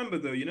you have to remember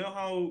though, you know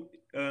how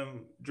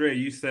Dre,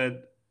 you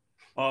said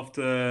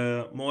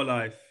after More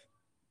Life,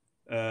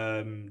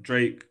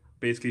 Drake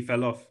basically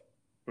fell off.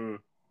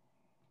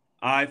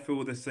 I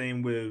feel the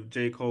same with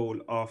J.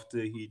 Cole after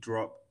he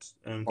dropped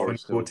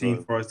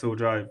 2014 Forest Hill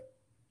Drive.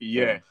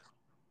 Yeah.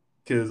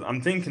 Because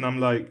I'm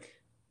like,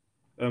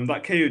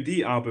 that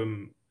KOD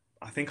album,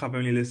 I think I've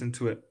only listened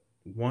to it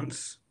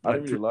once. I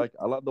didn't really like it.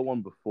 I like the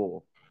one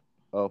before,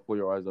 For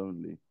Your Eyes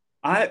Only.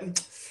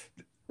 It's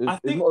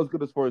not as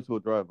good as Forest Hill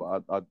Drive,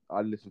 but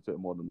I listened to it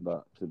more than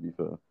that, to be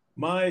fair.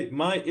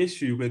 My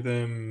issue with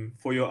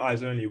For Your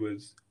Eyes Only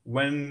was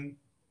when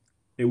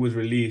it was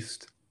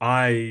released,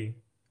 I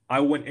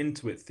went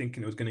into it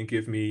thinking it was going to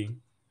give me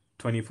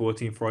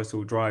 2014 Forest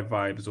Hill Drive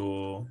vibes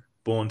or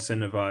Born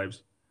Sinner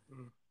vibes.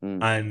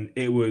 And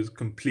it was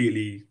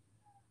completely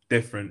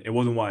different. It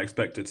wasn't what I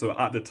expected. So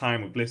at the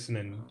time of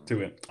listening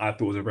to it, I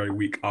thought it was a very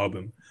weak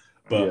album.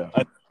 But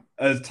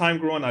as time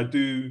grew on, I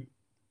do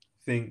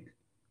think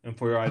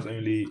For Your Eyes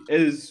Only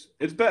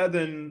it's better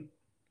than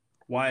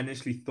what I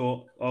initially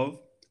thought of,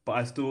 but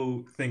I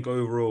still think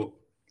overall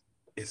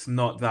it's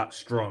not that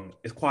strong.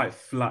 It's quite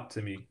flat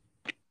to me.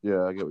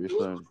 Yeah, I get what you're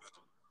saying.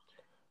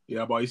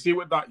 Yeah, but you see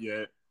with that,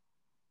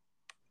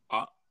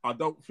 I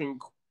don't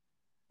think.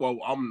 Well,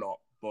 I'm not,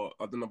 but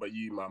I don't know about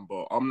you, man.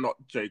 But I'm not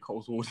J.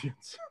 Cole's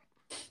audience.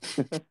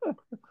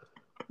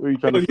 What are you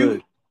trying to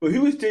say?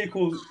 Who is J.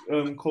 Cole's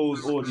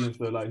audience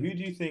though? Like, who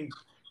do you think?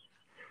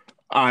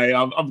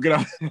 I'm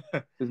gonna.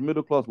 It's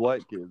middle class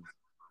white kids.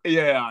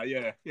 Yeah.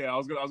 I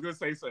was gonna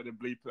say something and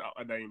bleep out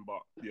a name,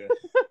 but yeah.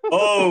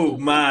 Oh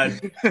man.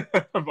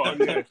 But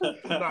yeah,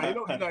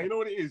 you know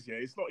what it is. Yeah,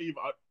 it's not even.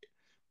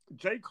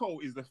 J.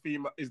 Cole is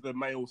the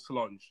male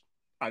Solange,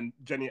 and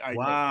Jenny Aguilera.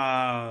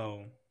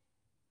 Wow.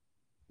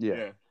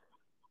 Yeah.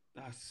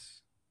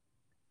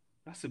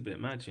 That's a bit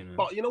mad, you know.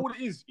 But you know what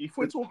it is? If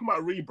we're talking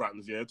about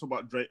rebrands, yeah, talk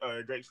about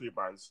Drake's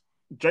rebrands.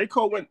 J.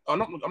 Cole went. I'm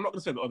not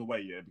gonna say the other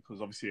way, yeah,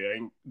 because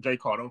obviously J.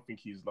 Cole. I don't think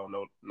he's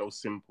no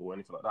simple or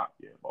anything like that,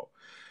 yeah. But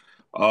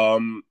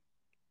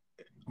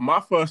my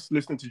first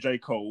listening to J.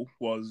 Cole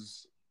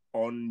was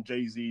on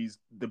Jay-Z's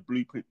The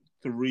Blueprint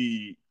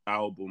 3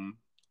 album.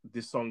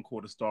 This song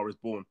called "A Star Is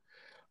Born,"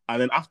 and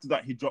then after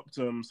that he dropped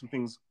some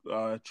things,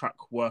 track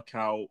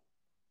Workout.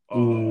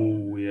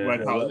 Oh yeah,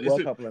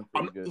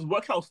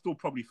 Workout's still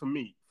probably for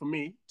me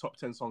top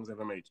 10 songs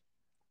ever made.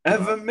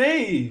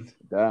 Made?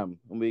 Damn,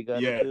 and we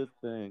got a good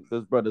thing.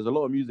 There's a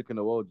lot of music in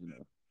the world, you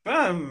know.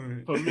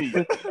 Bam. For me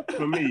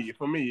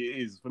it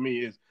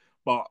is.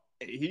 But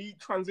he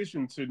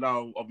transitioned to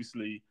now,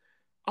 obviously,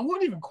 I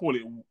won't even call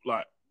it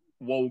like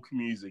woke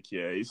music.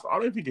 Yeah, I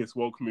don't think it's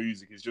woke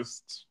music. It's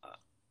just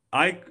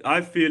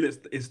I feel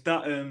it's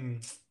that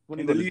in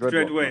the least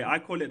dread way. I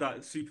call it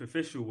that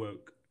superficial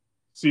woke.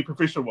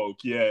 Superficial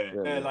woke,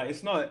 yeah. Like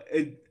it's not.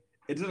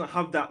 It doesn't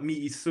have that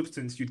meaty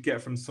substance you'd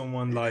get from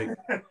someone like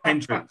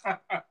Kendrick.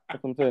 That's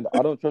what I'm saying. I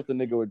don't trust a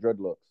nigga with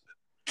dreadlocks.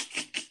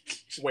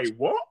 Wait,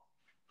 what?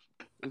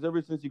 It's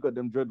ever since you got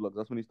them dreadlocks,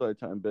 that's when he started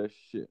chatting bare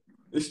shit.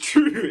 It's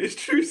true. It's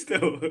true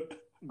still.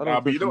 I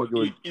don't trust a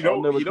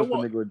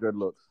nigga with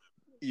dreadlocks.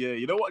 Yeah,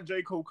 you know what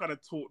J. Cole kind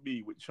of taught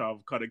me, which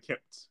I've kind of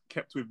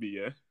kept with me,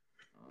 yeah?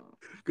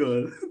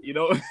 Good. You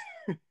know...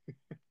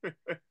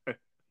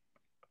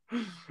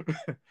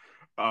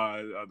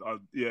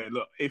 yeah,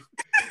 look, if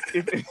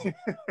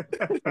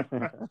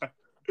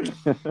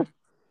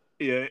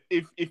yeah,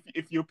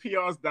 if your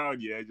PR's down,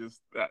 yeah,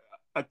 just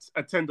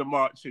attend a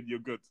march and you're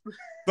good.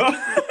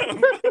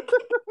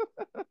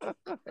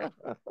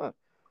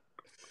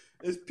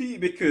 It's Pete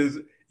because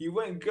you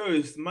went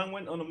ghost. Man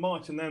went on a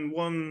march and then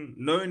one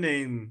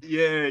no-name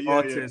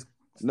artist.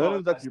 Yeah. No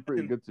name's actually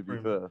pretty good, to be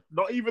fair.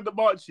 Not even the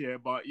march, yeah,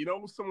 but you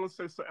know, someone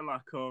says something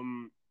like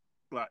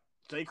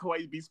J. Cole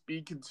ain't be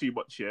speaking too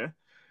much, yeah.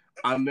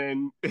 And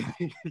then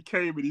he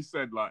came and he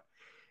said, like,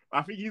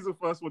 I think he's the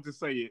first one to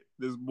say it.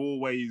 There's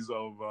more ways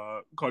of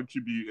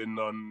contributing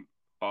on,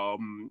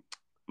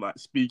 like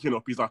speaking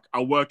up. He's like, I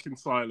work in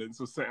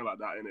silence or something like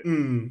that, innit?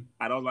 And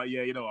I was like,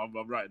 yeah, you know, I'm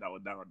writing that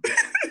one down.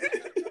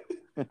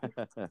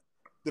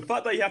 The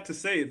fact that he had to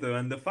say it though,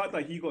 and the fact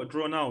that he got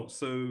drawn out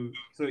so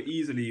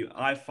easily,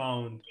 I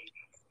found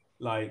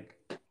I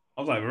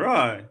was like,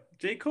 right,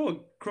 J.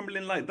 Cole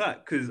crumbling like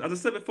that. Because as I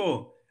said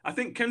before, I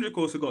think Kendrick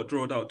also got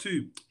drawn out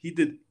too. He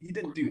didn't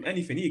do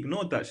anything. He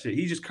ignored that shit.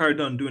 He just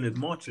carried on doing his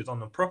marches on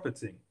the proper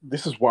thing.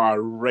 This is why I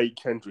rate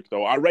Kendrick,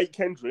 though. I rate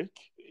Kendrick.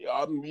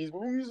 His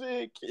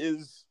music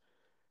is...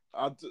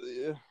 it's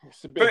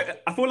a bit...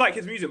 But I feel like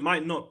his music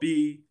might not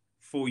be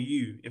for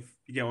you, if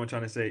you get what I'm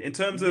trying to say. In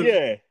terms of...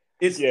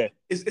 It's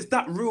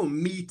that real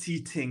meaty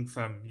thing,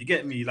 fam. You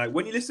get me? Like,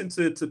 when you listen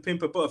to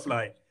Pimp a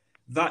Butterfly,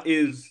 that's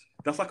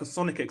like a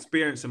sonic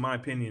experience, in my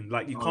opinion.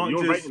 Like, you can't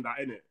you're rating that,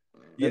 innit?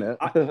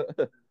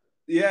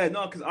 Yeah,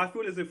 no, because I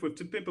feel as if with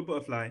To Pimp a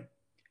Butterfly,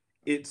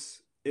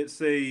 it's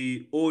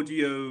a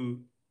audio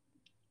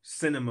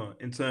cinema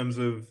in terms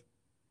of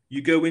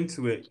you go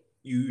into it,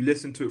 you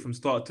listen to it from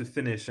start to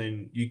finish,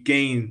 and you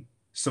gain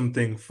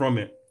something from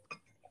it.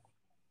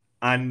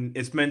 And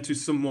it's meant to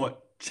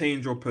somewhat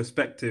change your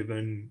perspective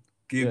and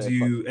gives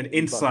you an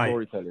insight.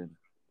 Storytelling.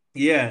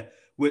 Yeah,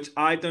 which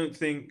I don't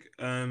think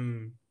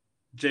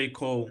J.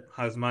 Cole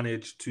has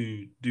managed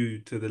to do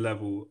to the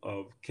level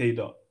of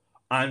K-Dot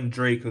and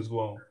Drake as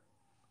well.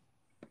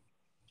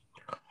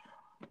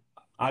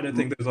 I don't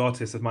think those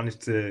artists have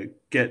managed to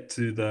get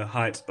to the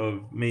heights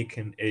of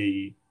making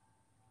a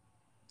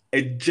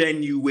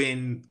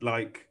genuine,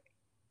 like,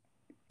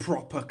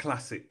 proper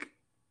classic.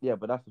 Yeah,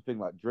 but that's the thing.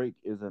 Like, Drake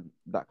isn't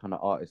that kind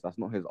of artist. That's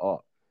not his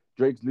art.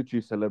 Drake's literally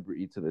a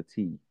celebrity to the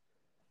T.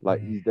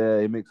 Like, he's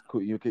there. He makes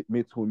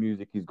cool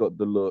music. He's got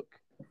the look.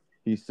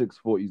 He's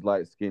 6'4". He's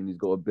light skinned. He's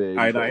got a beard.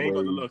 I ain't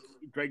got the look.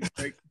 Drake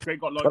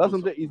got loads. But that's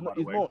something. He's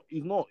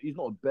not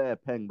a bare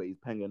peng, but he's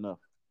peng enough.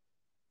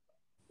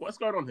 What's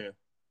going on here?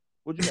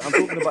 What do you mean?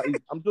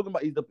 I'm talking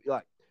about he's the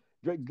like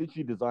Drake's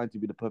literally designed to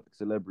be the perfect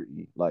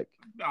celebrity. Like,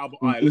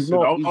 he's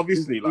not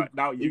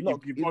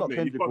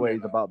Kendrick where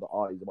he's about the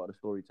art. He's about the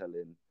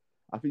storytelling.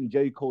 I think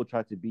J. Cole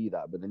tried to be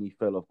that, but then he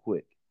fell off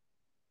quick.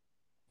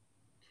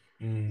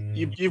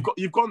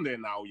 You've gone there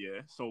now,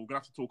 yeah. So we're gonna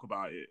have to talk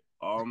about it.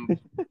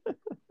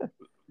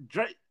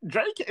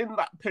 Drake in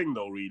that ping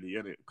though, really,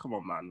 isn't it? Come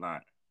on, man.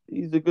 Like,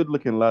 he's a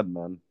good-looking lad,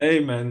 man.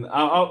 Hey, man.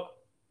 I'm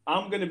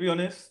gonna be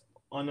honest.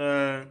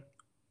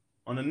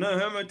 on a no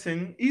homo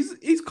thing,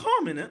 he's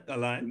calm in it. I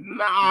lie.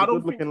 Nah, I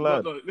don't think.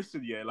 Lad. Look,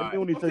 listen, yeah, like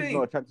anyone who says he's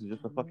not attractive is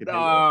just a fucking hater.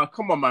 Nah,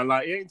 come on, man.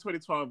 Like, it ain't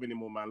 2012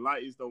 anymore, man.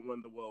 Lighties don't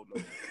run the world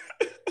no more.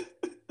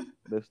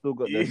 They've still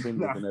got their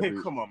fingers in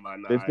every. Come on,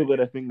 man. They've still got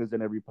their fingers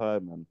in every pie,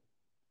 man.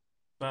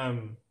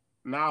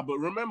 Nah, but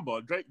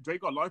remember,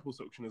 Drake got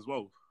liposuction as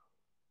well.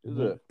 Is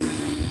it?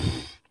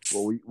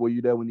 Well, were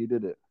you there when you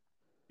did it?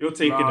 You're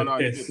taking the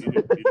piss.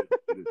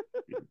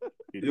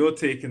 You're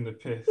taking the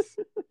piss.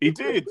 He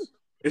did.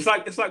 It's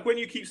like when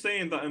you keep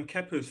saying that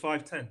Kepa's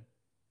 5'10".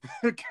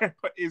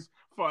 Kepa is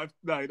 5.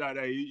 No.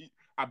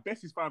 At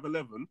best he's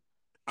 5'11".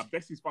 At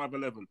best he's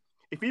 5'11".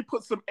 If he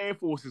puts some Air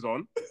Forces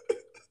on,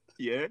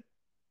 yeah,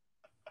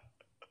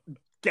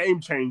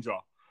 game changer.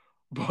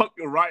 But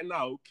right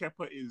now,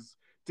 Kepa is,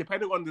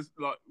 depending on this,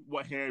 like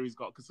what hair he's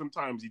got, because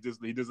sometimes he does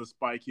a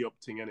spiky up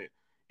thing in it.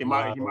 He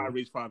might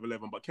reach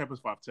 5'11", but Kepa's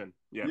 5'10".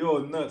 Yeah,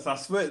 you're nuts. I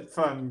swear,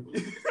 fam.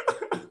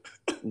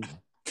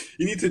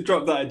 You need to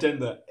drop that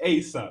agenda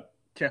ASAP.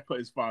 Kepa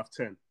is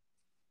 5'10".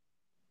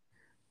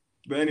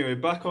 But anyway,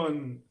 back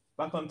on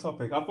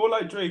topic. I feel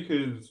like Drake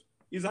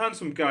he's a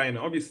handsome guy, and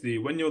obviously,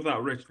 when you're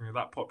that rich and you're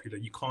that popular,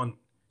 you can't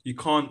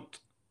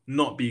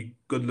not be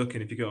good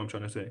looking. If you get what I'm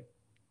trying to say.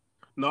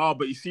 No,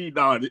 but you see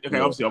now, okay,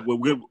 obviously, I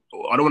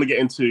don't want to get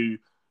into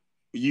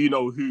you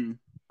know who.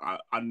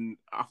 And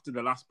after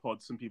the last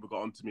pod, some people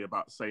got onto me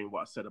about saying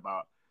what I said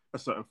about a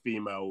certain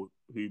female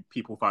who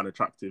people find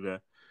attractive. Yeah,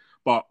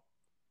 but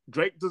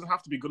Drake doesn't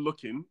have to be good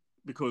looking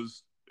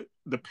because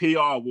the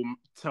PR will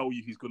tell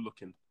you he's good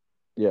looking.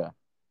 Yeah.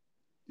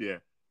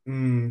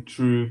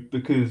 True,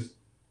 because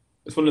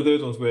it's one of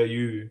those ones where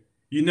you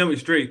know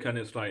it's Drake and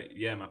it's like,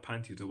 yeah, my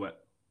panties are wet.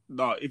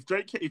 No, if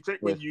Drake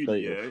went uni,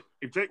 yeah,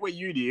 if Drake went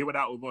uni, he went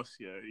out with us,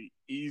 yeah,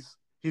 he's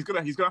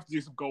gonna have to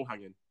do some goal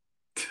hanging.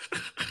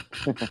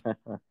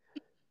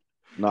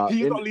 Nah,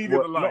 he's not leaving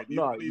the line.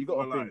 You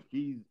gotta think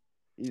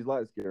he's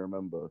light skin.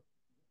 Remember,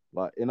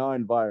 like in our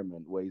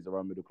environment where he's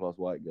around middle class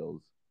white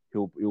girls,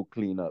 he'll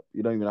clean up.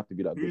 You don't even have to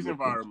be that. Whose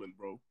environment,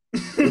 bro?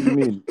 What do you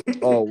mean?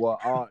 Oh well,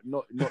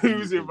 not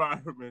whose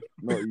environment?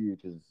 Not you,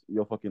 because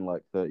you're fucking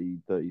like 30,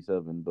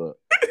 37. But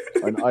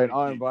in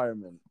our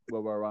environment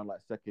where we're around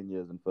like second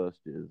years and first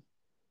years,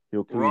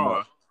 he'll clean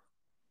up.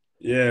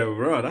 Yeah,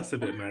 bro, that's a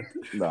bit mad.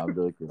 Nah, I'm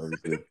joking,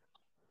 obviously.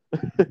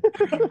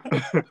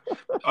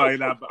 Oh,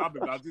 yeah, but I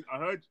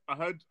heard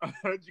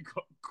you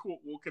got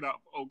caught walking out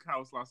of Oak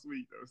House last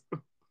week.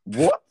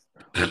 What,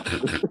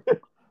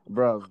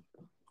 bro?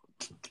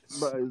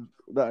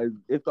 That is.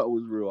 If that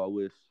was real, I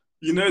wish.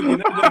 You know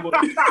them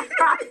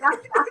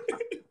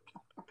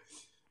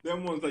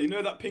ones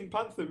that that Pink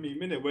Panther meme,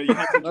 innit? Where you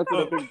had to that's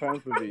the Pink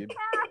Panther meme.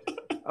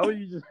 How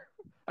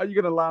are you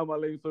gonna lie my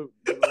name so?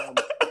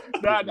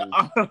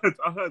 I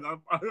heard.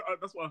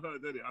 That's what I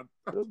heard, didn't it?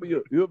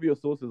 Your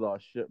sources are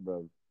shit,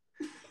 bro.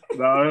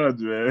 No, I heard,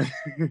 man.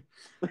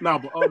 No,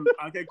 but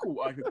okay, cool.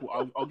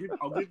 I'll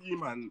give you,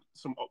 man,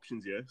 some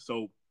options, yeah.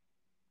 So,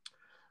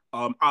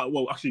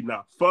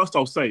 first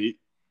I'll say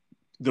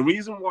the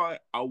reason why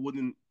I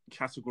wouldn't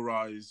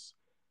categorize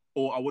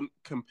or I wouldn't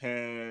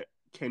compare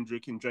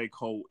Kendrick and J.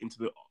 Cole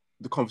into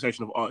the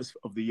conversation of artists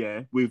of the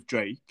year with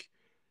Drake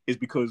is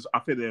because I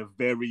feel they're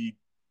very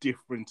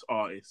different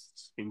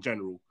artists in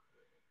general.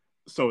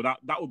 So that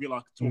would be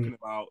like talking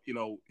about,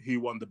 who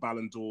won the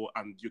Ballon d'Or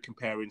and you're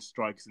comparing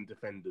strikers and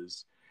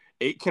defenders.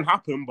 It can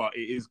happen, but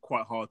it is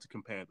quite hard to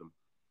compare them.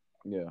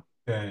 Yeah.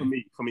 For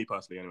me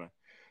personally, anyway.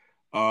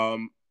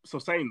 So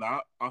saying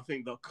that, I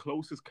think the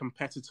closest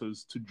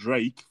competitors to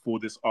Drake for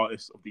this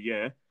Artist of the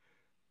Year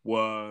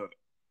were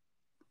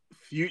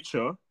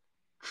Future,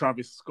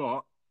 Travis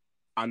Scott,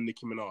 and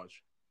Nicki Minaj.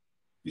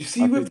 You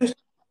see, I think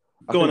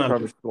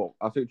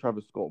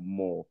Travis Scott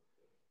more.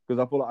 Because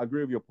I feel like I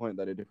agree with your point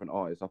that they're different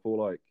artists. I feel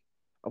like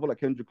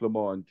Kendrick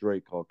Lamar and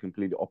Drake are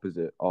completely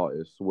opposite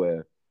artists,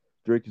 where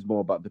Drake is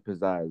more about the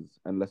pizzazz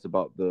and less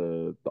about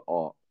the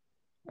art,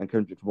 and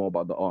Kendrick's more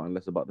about the art and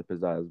less about the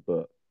pizzazz.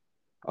 But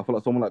I feel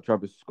like someone like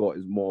Travis Scott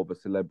is more of a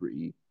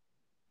celebrity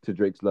to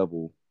Drake's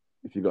level,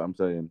 if you get what I'm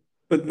saying.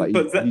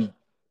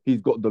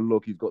 He's got the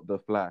look, he's got the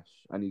flash,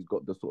 and he's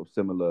got the sort of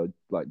similar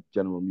like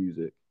general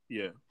music.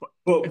 Yeah, but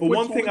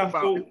one thing I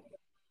feel.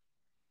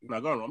 No,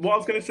 go on, what I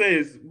was going to say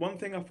is, one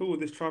thing I feel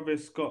with this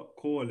Travis Scott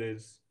call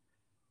is,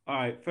 all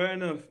right, fair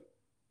enough,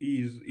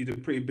 he's a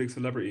pretty big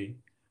celebrity,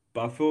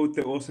 but I feel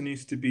there also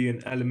needs to be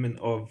an element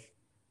of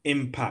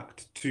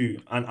impact too.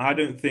 And I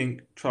don't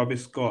think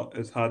Travis Scott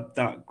has had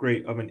that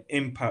great of an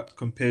impact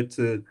compared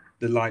to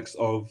the likes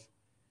of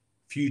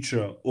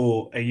Future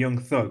or a Young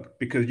Thug,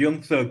 because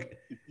Young Thug,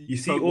 you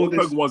see all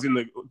this. Thug was going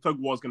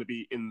to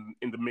be in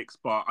the mix,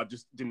 but I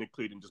just didn't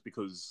include him just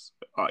because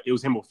it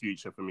was him or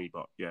Future for me.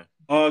 But yeah,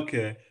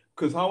 okay,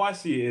 because how I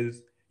see it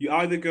is, you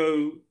either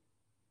go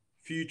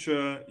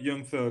Future,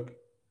 Young Thug,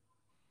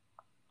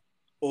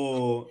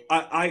 or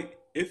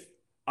if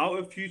out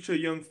of Future,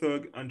 Young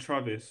Thug, and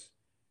Travis,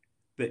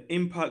 the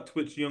impact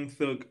which Young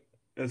Thug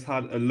has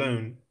had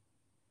alone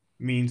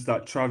means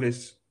that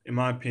Travis, in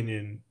my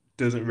opinion,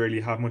 doesn't really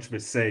have much of a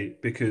say,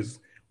 because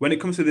when it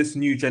comes to this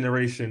new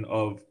generation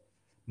of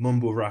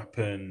mumble rap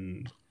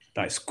and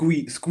like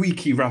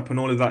squeaky rap and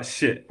all of that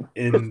shit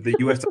in the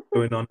US that's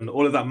going on and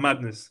all of that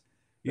madness.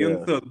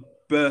 Young Thug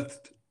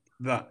birthed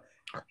that.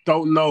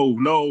 Don't know,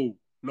 no.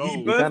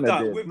 He birthed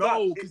that with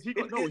no, that. because he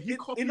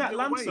copied in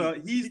Atlanta.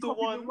 He's the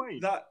one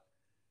that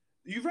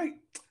you're right.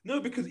 No,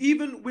 because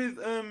even with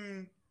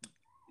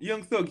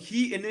Young Thug,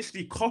 he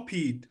initially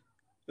copied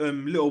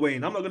Lil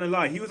Wayne. I'm not gonna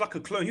lie, he was like a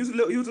clone. He was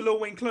a Lil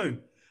Wayne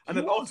clone. And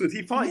then afterwards,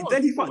 he found his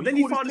own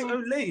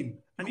lane.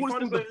 And he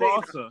found his own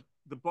lane.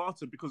 The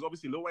barter, because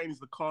obviously Lil Wayne is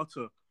the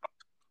Carter.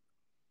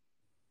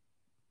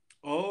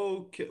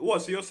 Okay,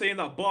 what? So you're saying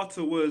that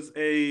barter was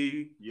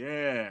a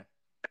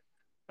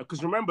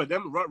Because remember,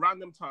 them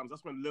random times,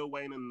 that's when Lil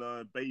Wayne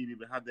and Baby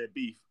had their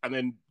beef, and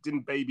then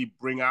didn't Baby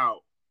bring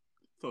out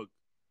Thug?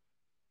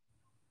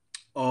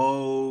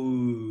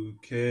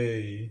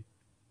 Okay.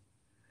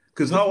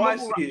 Because how I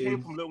see it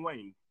came from Lil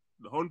Wayne,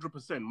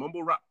 100%.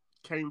 Mumble rap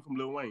came from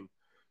Lil Wayne.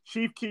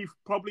 Chief Keef,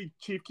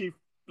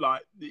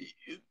 like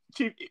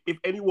Chief. If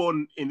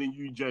anyone in the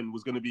new gen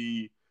was going to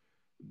be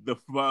the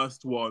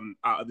first one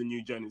out of the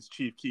new gen, it's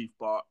Chief Keef.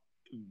 But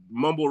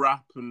mumble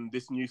rap and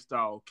this new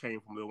style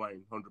came from Lil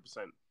Wayne,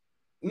 100%.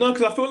 No,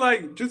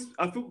 because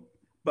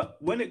but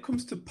when it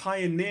comes to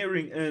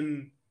pioneering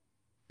and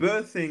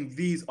birthing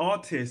these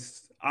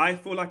artists, I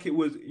feel like it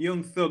was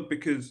Young Thug,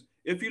 because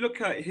if you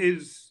look at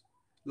his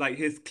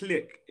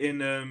clique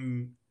in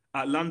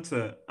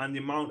Atlanta and the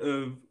amount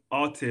of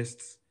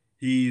artists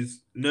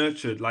he's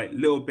nurtured, like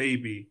Lil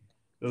Baby,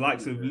 the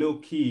likes of Lil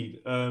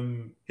Keed,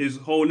 his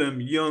whole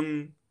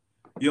Young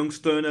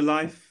Stoner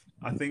Life,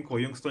 I think, or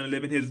Young Stoner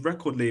Living, his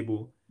record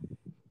label,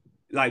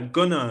 like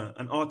Gunna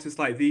and artists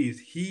like these,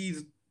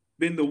 he's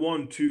been the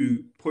one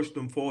to push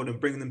them forward and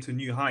bring them to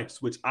new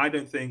heights, which I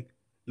don't think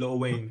Lil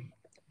Wayne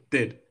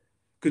did.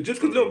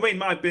 Because Lil Wayne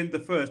might have been the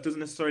first doesn't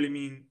necessarily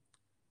mean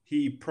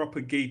he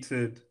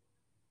propagated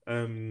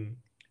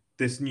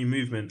this new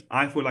movement.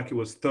 I feel like it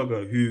was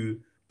Thugger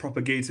who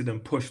propagated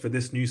and pushed for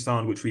this new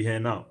sound, which we hear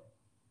now.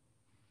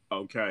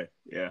 Okay,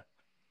 yeah.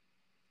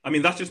 I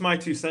mean, that's just my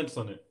 2 cents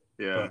on it.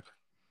 Yeah.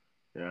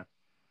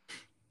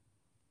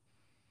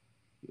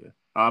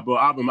 But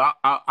album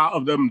out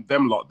of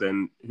them lot,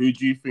 then who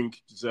do you think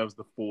deserves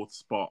the 4th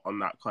spot on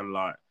that kind of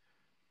like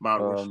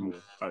Mount Rushmore?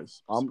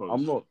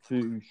 I'm not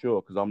too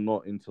sure because I'm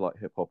not into like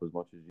hip hop as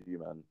much as you,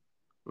 man.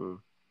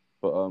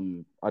 But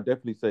I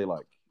definitely say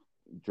like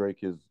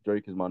Drake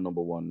is my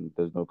number one.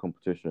 There's no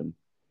competition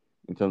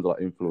in terms of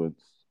like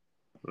influence.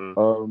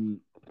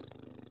 Weren't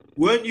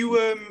you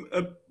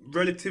a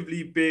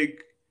relatively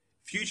big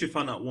Future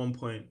fan at one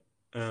point?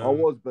 I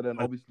was, but then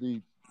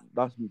obviously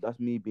that's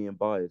me being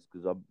biased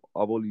because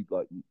I've only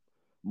like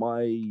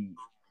my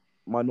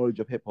knowledge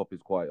of hip hop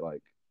is quite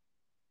like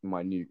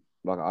minute.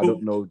 Like I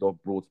don't know the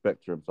broad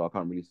spectrum, so I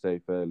can't really say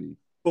fairly.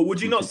 But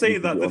would you not say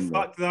that the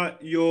fact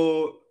that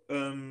your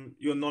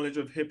knowledge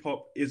of hip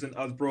hop isn't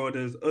as broad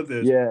as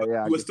others,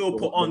 you were still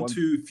put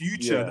onto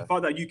Future? The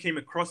fact that you came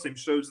across him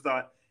shows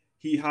that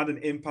he had an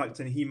impact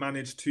and he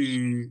managed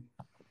to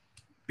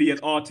be an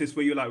artist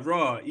where you're like,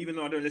 raw, even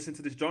though I don't listen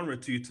to this genre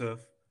too tough,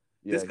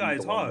 this guy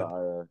is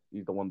hard.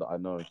 He's the one that I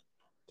know. To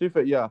be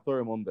fair, I throw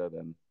him on there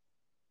then.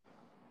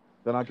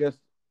 Then I guess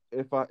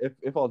if I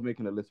was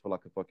making a list for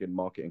like a fucking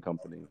marketing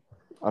company,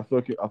 I throw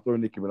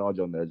Nicki Minaj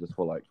on there just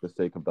for like the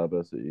sake of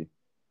diversity.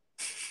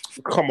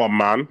 Come on,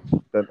 man.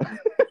 Then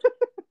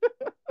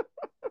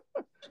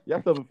you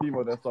have to have a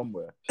female there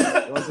somewhere.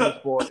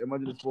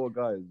 Imagine the 4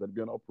 guys. There'd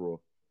be an uproar.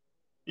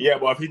 Yeah,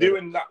 but if you're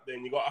doing that,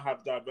 then you gotta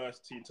have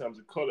diversity in terms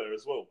of color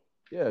as well.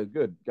 Yeah,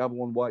 good. Have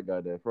one white guy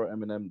there. Throw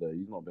Eminem there.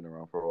 He's not been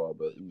around for a while,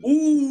 but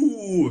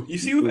you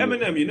see with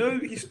Eminem, you know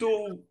he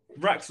still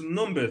racks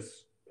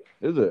numbers.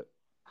 Is it?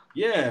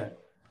 Yeah,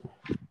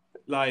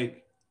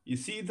 like you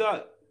see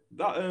that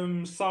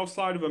south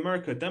side of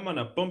America, them man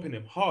are bumping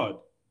him hard.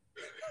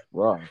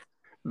 Wow.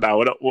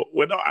 No,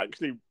 we're not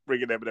actually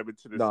bringing Eminem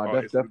into this. No,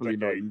 that's definitely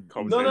not.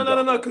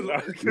 No.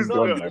 Because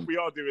if we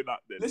are doing that,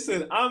 then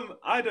listen,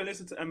 I don't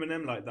listen to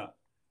Eminem like that,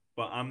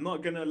 but I'm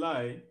not gonna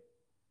lie.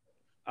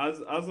 As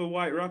a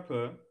white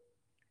rapper,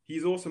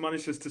 he's also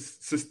managed to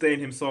sustain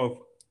himself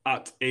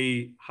at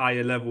a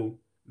higher level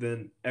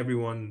than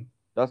everyone.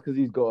 That's because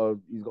he's got a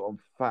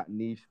fat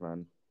niche,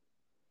 man.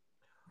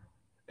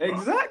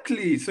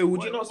 Exactly. So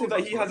would you not say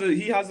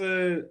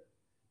that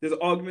there's an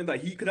argument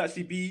that he could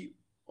actually be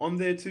on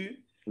there too?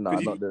 No,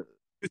 not that.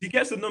 Because he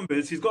gets the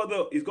numbers, he's got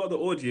the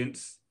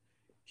audience,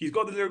 he's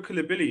got the lyrical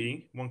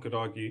ability. One could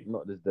argue.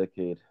 Not this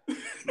decade.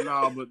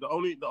 No, but the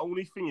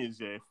only thing is,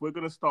 if we're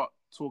gonna start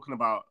talking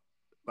about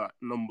like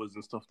numbers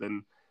and stuff,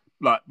 then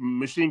like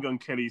Machine Gun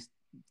Kelly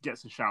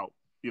gets a shout.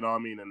 You know what I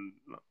mean? And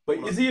but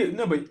is he?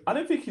 No, but I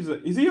don't think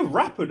is he a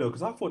rapper though?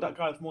 Because I thought that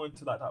guy's more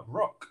into like that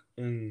rock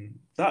and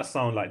that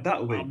sound like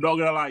that way. I'm not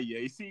gonna lie,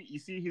 you see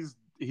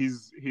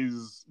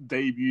his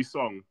debut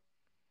song.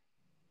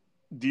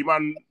 Do you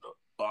man?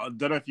 I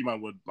don't know if you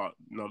man would like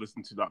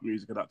listen to that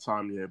music at that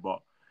time,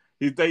 but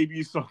his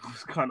debut song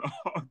was kind of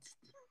hard.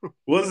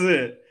 Was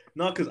it?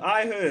 No, because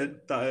I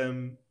heard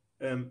that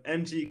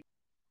MG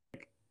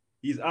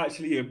he's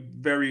actually a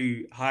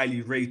very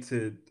highly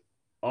rated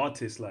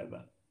artist like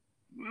that.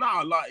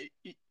 Nah, like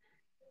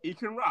he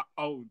can rap.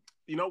 Oh,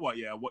 you know what?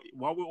 Yeah,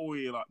 while we're all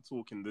here like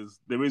talking,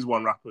 there is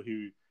one rapper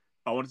who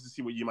I wanted to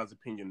see what you man's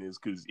opinion is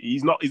because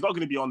he's not going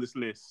to be on this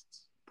list,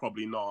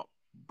 probably not.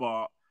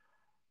 But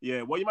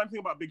yeah, what you might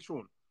think about Big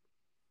Sean?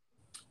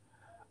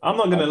 I'm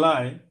not gonna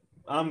lie,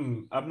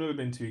 I've never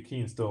been too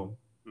keen still.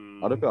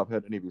 I don't think I've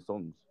heard any of his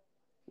songs.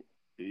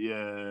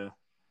 Yeah.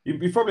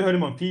 You've probably heard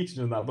him on features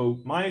and that,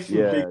 but my issue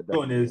with Big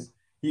Sean is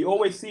he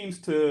always seems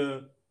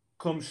to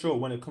come short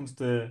when it comes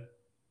to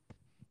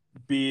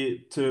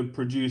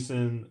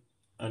producing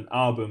an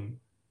album,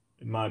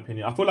 in my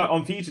opinion. I feel like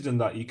on features and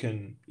that he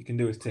can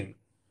do his thing.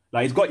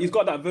 Like he's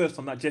got that verse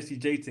on that Jessie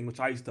J thing, which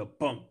I used to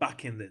bump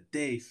back in the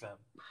day, fam.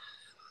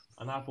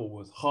 And I thought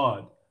was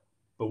hard.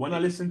 But when I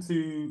listened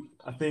to,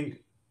 I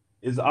think,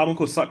 his album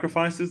called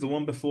Sacrifices, the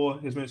one before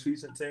his most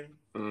recent thing,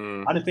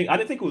 I didn't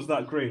think it was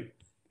that great.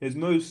 His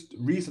most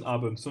recent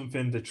album,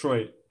 Something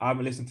Detroit, I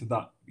haven't listened to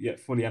that yet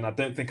fully, and I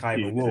don't think I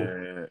ever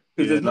will.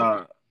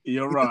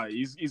 You're right.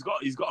 He's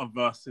got a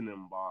verse in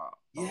him, but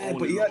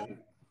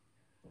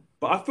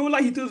I feel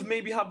like he does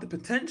maybe have the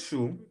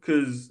potential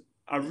because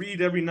I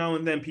read every now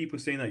and then people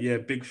saying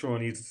that Big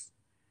Sean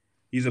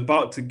he's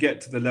about to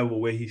get to the level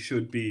where he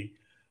should be.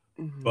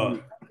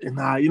 But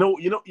nah,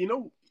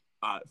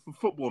 for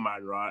football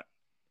man, right?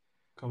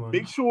 Come on,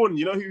 Big Sean.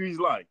 You know who he's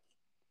like?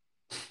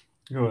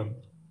 Go on.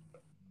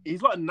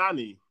 He's like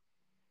Nanny.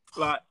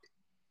 Like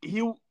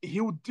he'll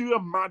do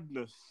a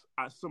madness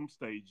at some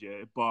stage,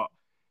 yeah, but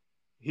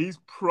he's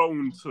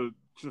prone to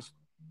just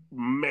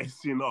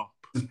messing up.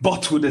 Just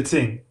bottle the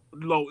thing.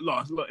 Look,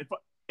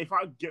 if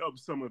I get up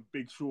some of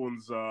Big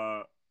Sean's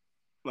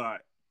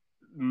like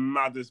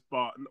maddest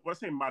bar. When I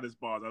say maddest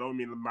bars, I don't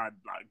mean the mad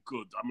like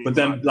good. I mean, but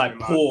then like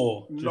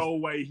poor. No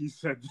way he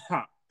said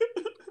that.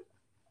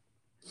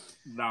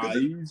 Nah,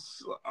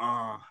 he's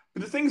But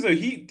the thing is though,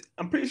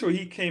 I'm pretty sure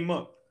he came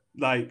up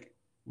like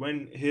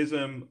when his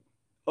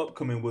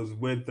upcoming was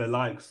with the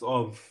likes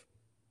of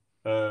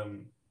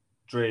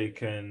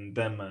Drake and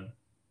them, man.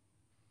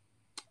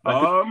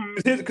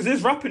 Because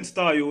his rapping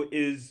style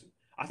is,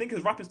 I think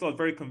his rapping style is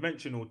very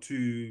conventional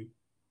to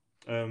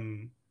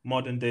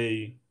modern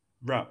day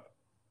rap.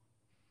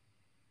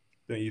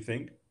 Don't you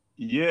think?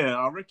 Yeah,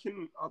 I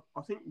reckon.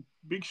 I think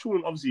Big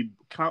Sean, obviously,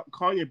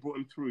 Kanye brought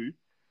him through.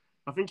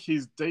 I think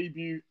his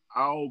debut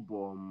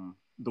album,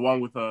 the one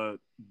with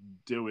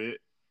Do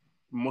It,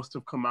 must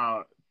have come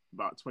out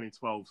about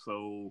 2012,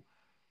 so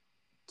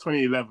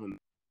 2011.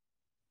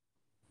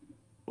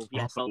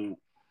 Yeah, so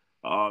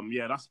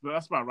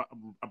that's about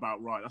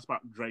right. That's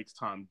about Drake's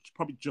time,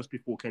 probably just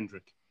before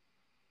Kendrick.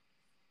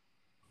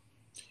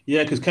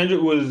 Yeah, because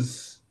Kendrick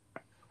was.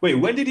 Wait,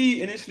 when did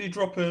he initially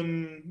drop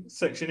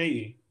Section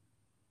 80?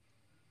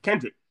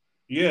 Kendrick.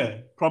 Yeah.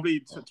 Probably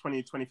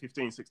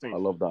 2015, 16. I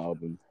love that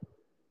album.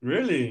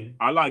 Really?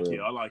 I like it.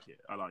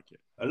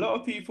 A lot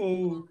of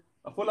people,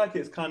 I feel like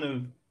it's kind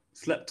of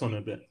slept on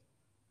a bit.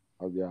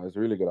 Oh, yeah, it's a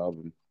really good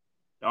album.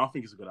 I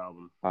think it's a good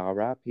album.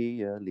 R.I.P.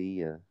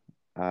 Aaliyah.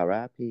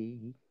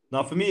 R.I.P.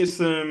 Now, for me, it's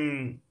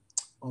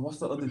what's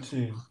the other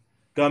tune?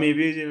 Got me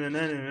busy.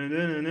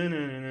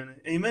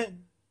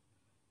 Amen.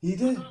 He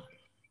did.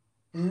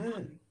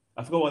 Amen.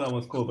 I forgot what that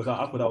was called, but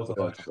I thought that was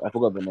I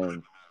forgot the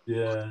name.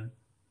 Yeah.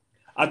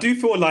 I do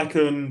feel like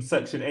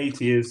Section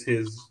 80 is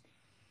his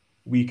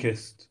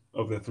weakest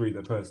of the three,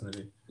 though,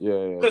 personally.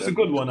 Yeah. That's a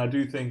good one. I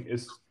do think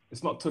it's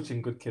not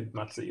touching Good Kid,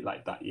 Mad City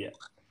like that yet.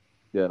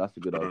 Yeah, that's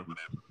a good album.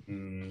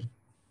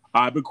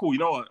 All right, but cool. You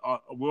know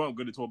what? We weren't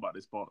going to talk about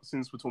this, but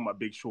since we're talking about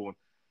Big Sean,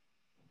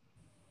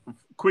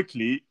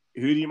 quickly,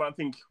 who do you might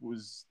think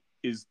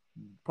is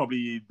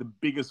probably the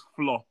biggest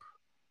flop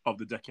of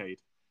the decade?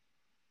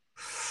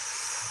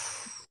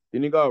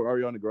 Didn't you go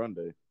Ariana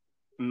Grande?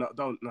 No,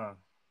 don't. No.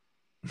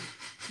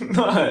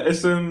 No,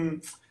 it's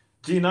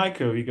G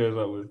Nyko he goes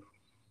out with.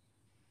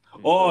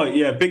 Oh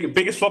yeah,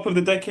 biggest flop of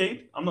the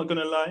decade. I'm not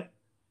gonna lie.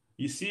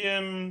 You see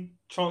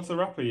Chance the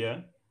Rapper, yeah.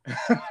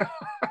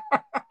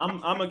 I'm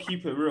gonna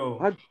keep it real.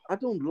 I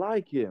don't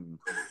like him.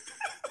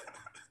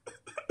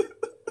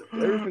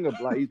 Everything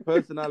about his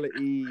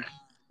personality,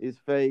 his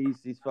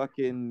face, his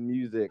fucking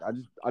music.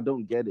 I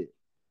don't get it.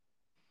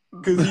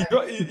 Because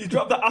he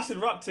dropped the acid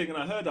rap thing, and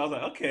I heard it. I was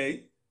like,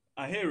 okay,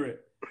 I hear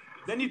it.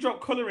 Then he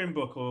dropped Coloring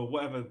Book or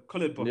whatever,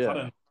 Colored Book.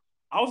 Yeah.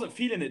 I wasn't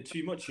feeling it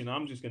too much,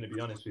 I'm just going to be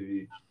honest with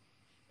you.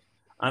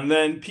 And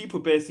then people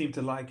bare seem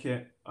to like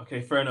it.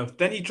 Okay, fair enough.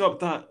 Then he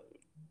dropped that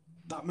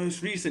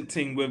most recent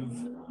thing with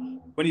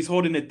when he's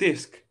holding a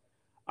disc.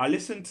 I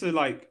listened to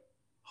like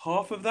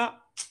half of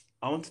that.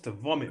 I wanted to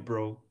vomit,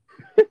 bro.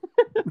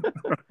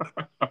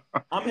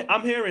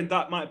 I'm hearing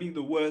that might be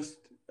the worst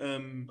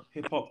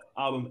hip hop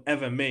album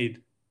ever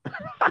made.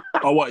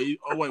 Wait,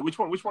 which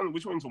one are you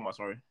talking about?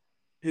 Sorry.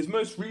 His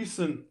most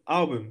recent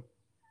album.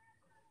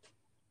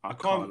 I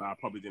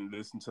probably didn't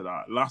listen to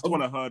that. Last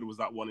one I heard was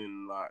that one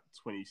in like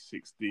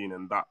 2016,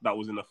 and that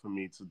was enough for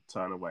me to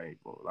turn away.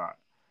 But that.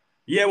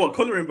 Yeah, what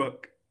Coloring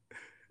Book?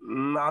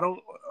 I don't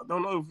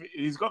know if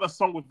he's got a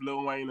song with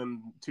Lil Wayne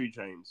and 2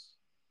 Chainz.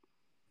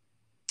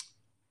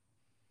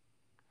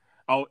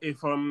 Oh,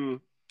 if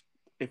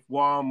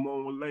one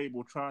more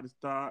label try to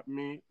stop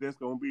me, there's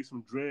gonna be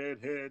some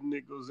dreadhead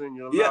niggas in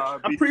your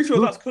lobby. I'm pretty sure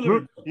that's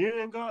Coloring. You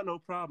ain't got no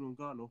problem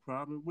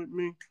with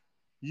me.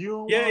 You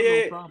don't yeah, want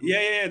yeah, no problem.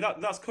 yeah.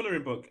 That's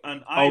Coloring Book,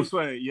 and I was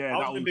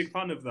a big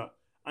fan of that.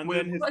 And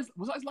wait, then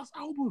was that his last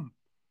album?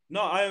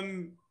 No,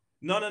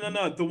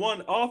 no. The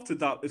one after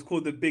that is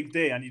called The Big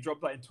Day, and he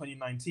dropped that in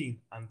 2019,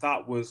 and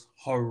that was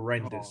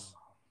horrendous.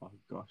 Oh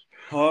my gosh,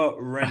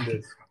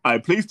 horrendous.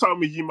 Alright, please tell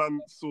me you man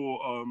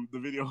saw the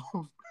video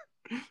of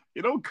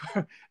you know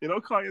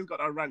Kanye's got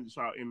that ranch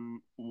out in,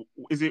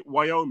 is it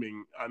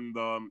Wyoming, and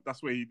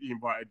that's where he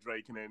invited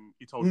Drake, and then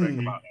he told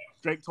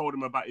Drake told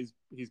him about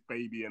his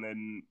baby, and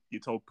then he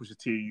told Pusha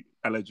T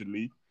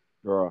allegedly.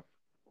 Right.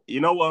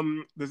 You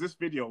know, there's this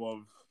video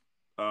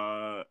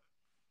of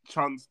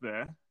Chance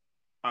there,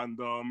 and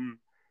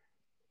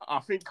I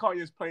think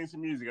Kanye's playing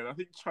some music, and I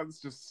think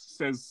Chance just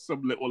says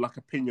some little like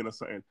opinion or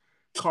something.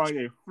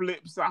 Kanye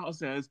flips out and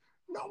says,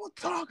 "No one's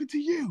talking to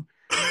you.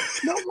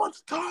 No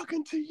one's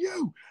talking to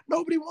you.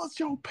 Nobody wants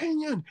your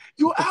opinion.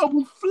 Your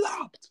album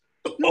flopped.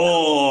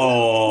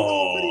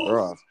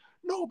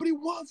 Nobody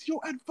wants your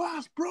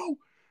advice, bro."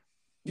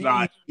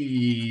 Like,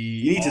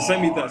 you need to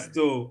send me that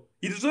still.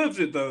 He deserves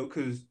it though,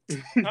 because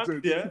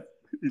the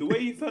way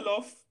he fell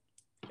off,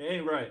 it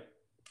ain't right.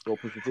 Or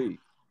Pusha T.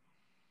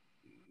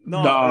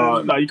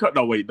 No, you can't.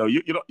 No, wait, no,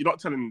 you're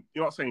not saying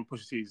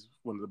Pusha T is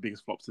one of the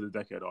biggest flops of the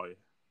decade, are you?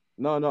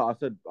 No, I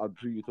said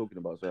who you talking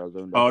about. So I was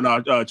only. Oh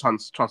no,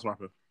 Chance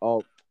Rapper.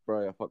 Oh,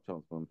 bro, I fuck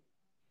Chance, man.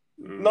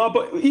 No,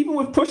 but even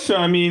with Pusha,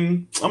 I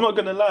mean, I'm not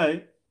gonna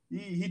lie,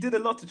 he did a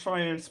lot to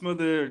try and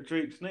smother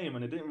Drake's name,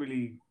 and it didn't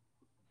really.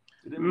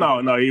 No,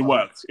 it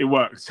worked. It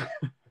worked.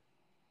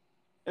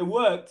 It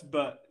worked,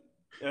 but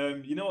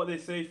you know what they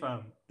say,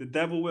 fam? The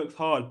devil works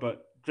hard,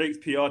 but Drake's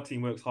PR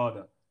team works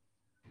harder.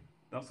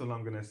 That's all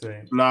I'm gonna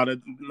say. Nah.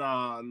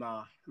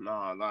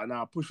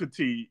 Pusha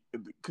T,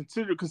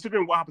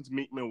 considering what happened to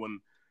Meek Mill, and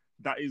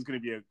that is going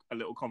to be a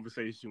little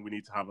conversation we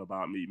need to have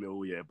about Meek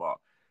Mill, yeah. But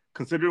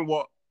considering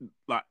what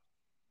like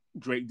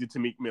Drake did to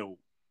Meek Mill,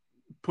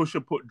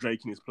 Pusha put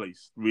Drake in his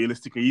place.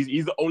 Realistically,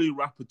 he's the only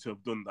rapper to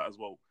have done that as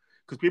well.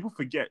 Because people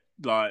forget,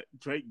 like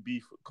Drake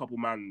beef a couple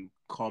man,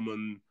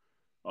 Common,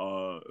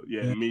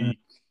 Meek.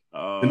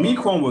 The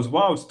Meek one was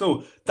wild.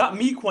 Still, that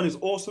Meek one is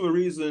also a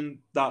reason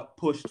that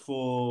pushed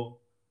for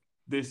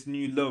this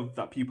new love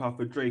that people have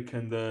for Drake,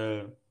 and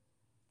the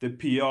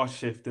PR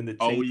shift and the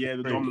change.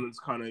 The dominance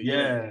kind of.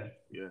 Yeah.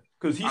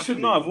 Because he should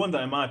not have won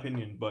that, in my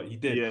opinion, but he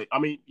did. Yeah, I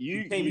mean,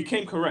 he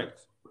came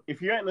correct.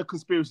 If you ain't a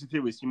conspiracy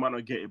theorist, you might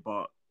not get it,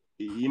 but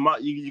you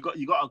got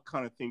to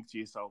kind of think to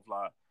yourself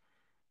like,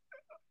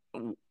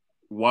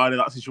 why did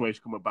that situation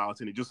come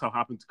about? And it just so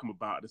happened to come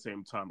about at the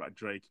same time that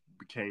Drake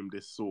became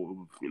this sort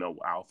of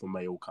alpha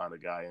male kind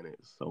of guy in it.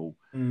 So,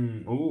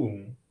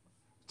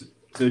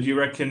 So do you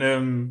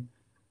reckon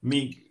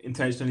Meek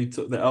intentionally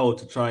took the L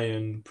to try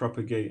and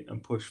propagate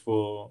and push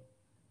for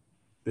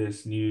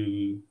this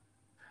new?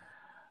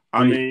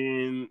 I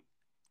mean,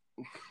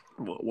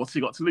 what's he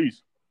got to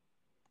lose?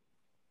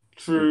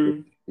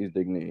 True. His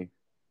dignity.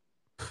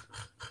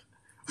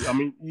 I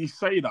mean, you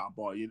say that,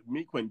 but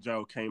Meek went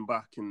jail, came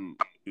back, and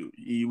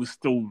he was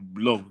still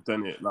loved,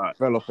 didn't it? Like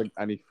fell off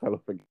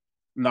again.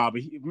 Nah,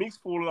 but Meek's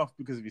fallen off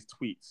because of his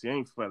tweets. He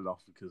ain't fell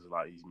off because of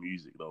like his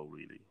music, though.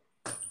 Really.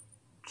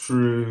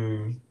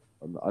 True.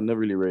 I never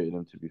really rated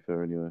him, to be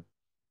fair. Anyway.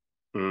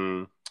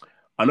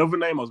 Another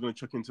name I was going to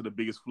chuck into the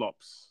biggest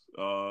flops.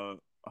 I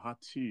had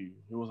two.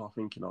 Who was I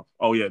thinking of?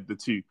 Oh yeah, the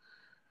two.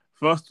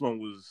 First one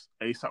was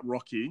A$AP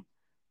Rocky.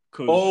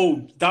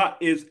 Oh, that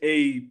is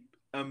a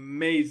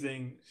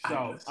amazing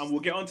shout, and we'll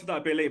get onto that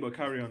a bit later. But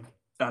carry on.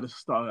 At the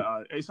start,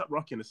 A$AP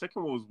Rocky, and the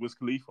second one was Wiz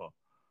Khalifa.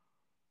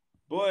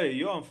 Boy,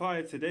 you're on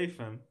fire today,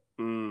 fam.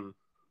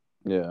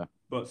 Yeah.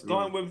 But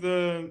starting with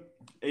the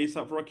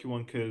A$AP Rocky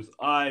one, because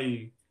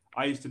I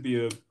used to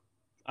be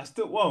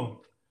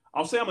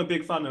I'll say I'm a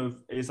big fan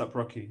of A$AP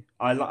Rocky.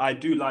 I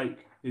do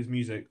like his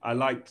music. I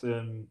liked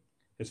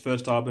his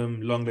first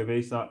album, Long Live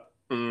A$AP.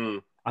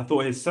 I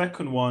thought his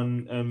second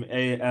one,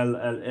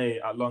 ALLA,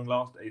 At Long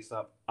Last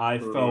A$AP, I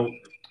felt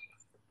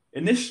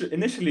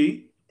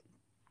initially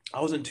I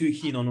wasn't too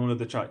keen on one of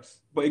the tracks,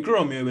 but it grew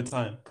on me over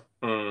time.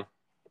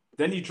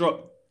 Then he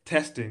dropped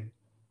Testing.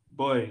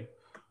 Boy,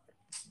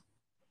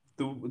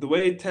 the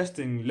way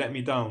Testing let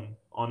me down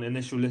on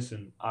initial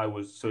listen, I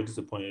was so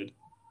disappointed.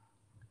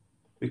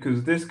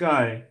 Because this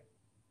guy,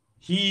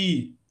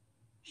 he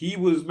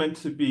was meant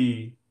to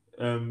be,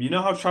 you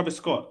know how Travis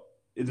Scott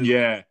is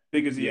as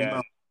big as he is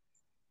now?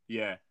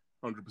 Yeah,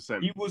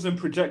 100%. He wasn't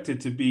projected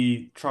to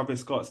be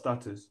Travis Scott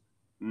status.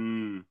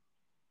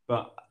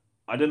 But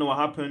I don't know what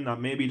happened.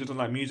 That maybe he doesn't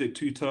like music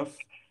too tough.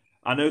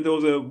 I know there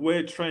was a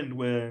weird trend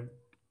where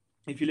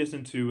if you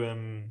listen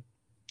to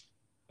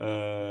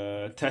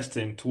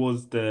Testing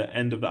towards the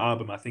end of the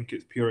album, I think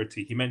it's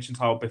Purity, he mentions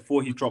how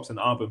before he drops an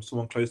album,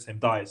 someone close to him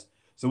dies.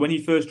 So when he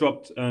first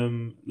dropped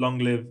Long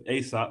Live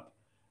A$AP,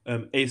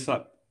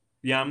 A$AP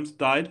Yams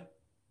died.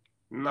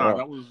 Nah,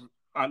 that was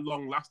At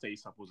Long Last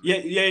A$AP, wasn't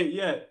it?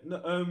 Yeah.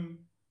 No,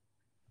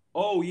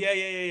 Oh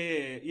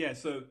yeah.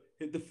 So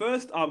the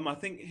first album, I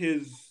think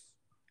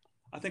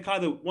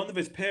either one of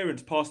his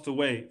parents passed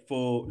away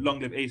for Long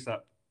Live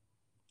ASAP.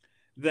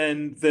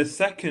 Then the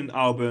second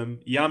album,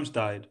 Yams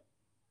died.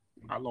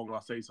 At long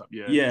last ASAP,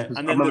 yeah. Yeah, Because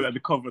and I then remember that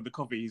the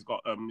cover he's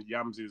got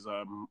Yams's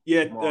mark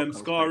on his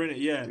Scar face. in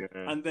it, yeah.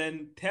 Yeah. And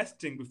then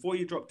Testing, before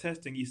he dropped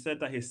Testing, he said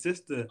that his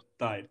sister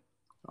died.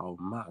 Oh,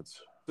 mad.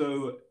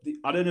 So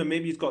I don't know,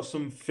 maybe he's got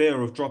some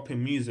fear of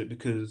dropping music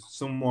because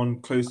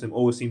someone close to him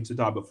always seems to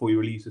die before he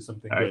releases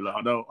something Hey, good.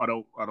 look, I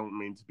don't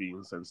mean to be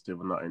insensitive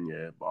or nothing,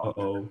 yeah, but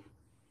Uh-oh.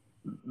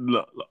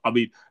 I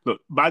mean,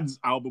 look, Bad's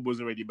album was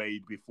already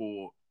made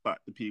before like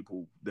the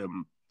people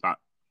them that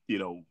you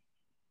know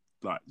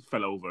like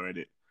fell over in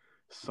it.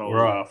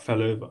 So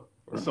Fell over.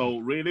 so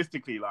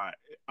realistically, like,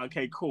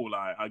 okay, cool,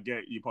 like I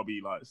get you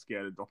probably like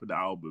scared of dropping the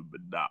album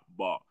and that,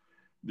 but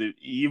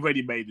you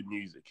already made the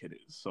music in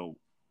it, so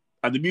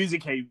and the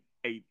music ain't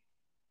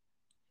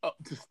up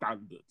to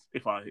standards.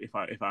 If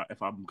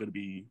I'm gonna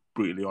be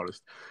brutally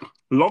honest,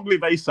 Long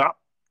Live ASAP,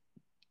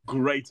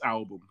 great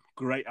album,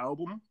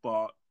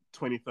 but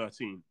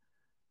 2013.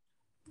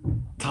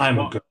 Time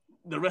But ago.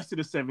 the rest of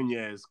the 7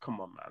 years,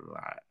 come on, man,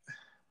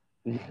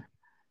 like.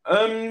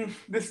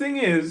 The thing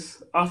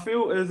is, I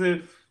feel as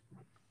if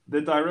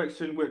the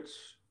direction which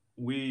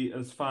we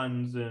as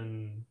fans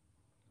and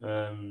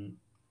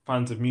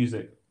fans of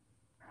music,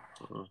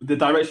 the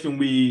direction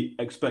we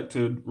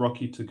expected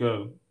Rocky to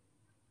go,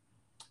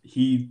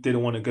 he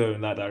didn't want to go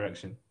in that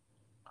direction.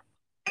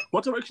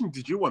 What direction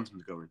did you want him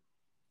to go in?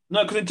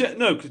 No,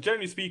 because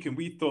generally speaking,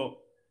 we thought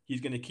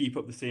he's going to keep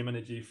up the same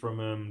energy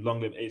from Long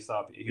Live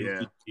ASAP.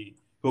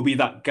 He'll be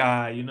that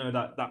guy, you know,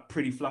 that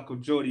pretty Flacco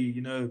Jody,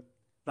 you know,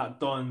 that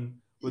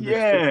Don with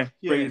the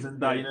braids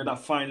and that, you know, that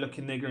fine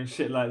looking nigga and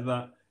shit like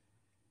that.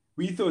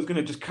 We thought he was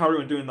gonna just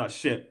carry on doing that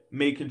shit,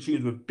 making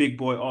tunes with big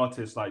boy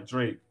artists like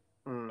Drake,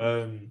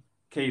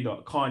 K.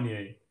 Dot,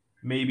 Kanye,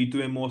 maybe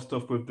doing more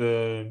stuff with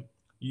the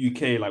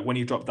UK, like when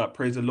he dropped that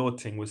Praise the Lord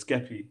thing with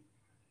Skeppy.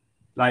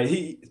 Like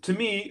to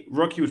me,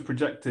 Rocky was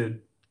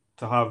projected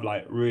to have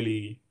like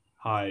really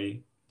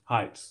high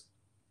heights.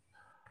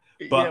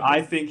 But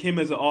I think him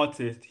as an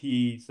artist,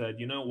 he said,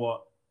 you know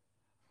what?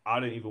 I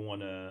don't even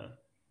want to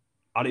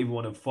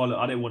follow.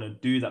 I don't want to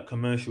do that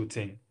commercial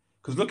thing.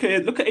 Because look at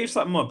it. Look at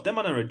ASAP Mob. Them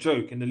man are a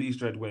joke in the least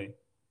dread way.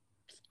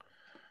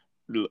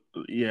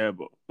 Yeah,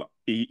 but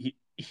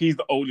he's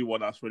the only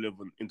one that's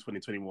relevant in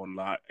 2021.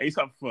 Like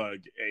ASAP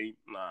Ferg ain't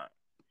like.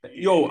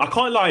 Yo, I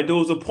can't lie. There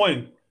was a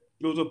point.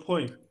 There was a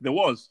point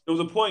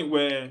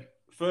where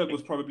Ferg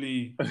was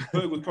probably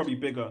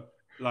bigger.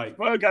 Like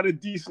Ferg had a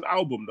decent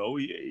album though.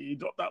 He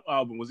dropped that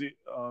album. Was it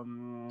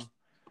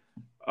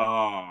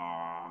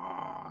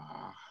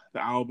the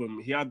album?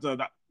 He had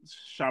that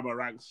Shabba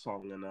Ranks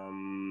song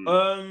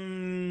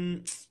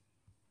and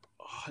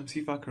let's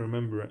see if I can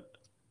remember it.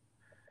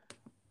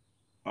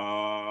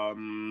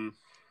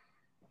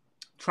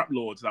 Trap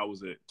Lords, that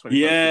was it.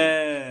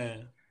 Yeah,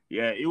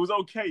 it was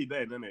okay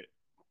then, isn't it?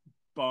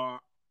 But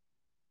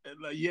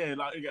I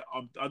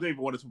don't even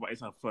want to talk about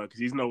ASAP Ferg because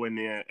he's nowhere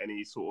near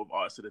any sort of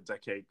artist of the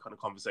decade kind of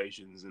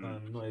conversations, and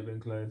not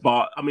even close.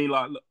 But I mean,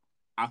 like, look,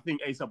 I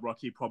think ASAP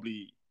Rocky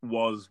probably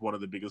was one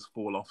of the biggest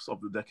fall-offs of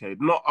the decade.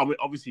 Not, I mean,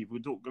 obviously, if we're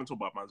going to talk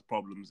about man's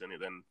problems in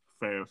it, then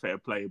fair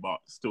play, but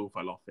still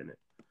fell off in it.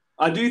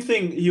 I do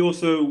think he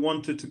also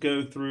wanted to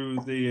go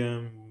through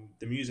the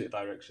music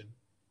direction.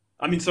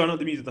 I mean, sorry, not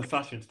the music, the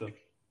fashion stuff.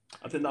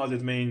 I think that was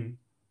his main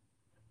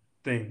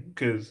thing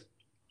because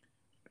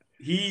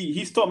he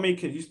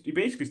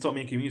basically stopped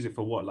making music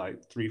for what,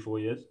 like 3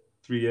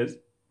 years.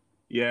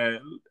 Yeah,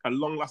 a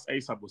long last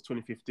ASAP was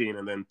 2015,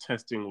 and then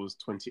Testing was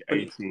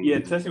 2018. Yeah,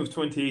 Testing was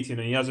 2018,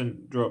 and he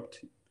hasn't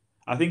dropped.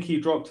 I think he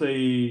dropped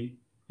a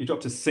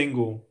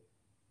single.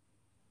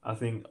 I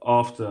think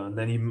after, and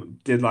then he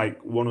did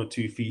like 1 or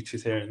 2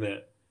 features here and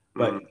there.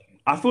 But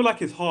I feel like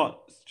his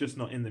heart's just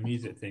not in the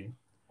music thing.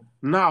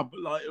 Nah, but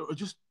like,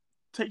 just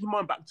take your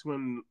mind back to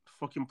when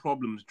fucking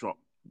Problems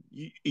dropped.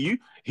 He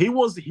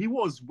was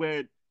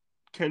where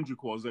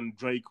Kendrick was, and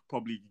Drake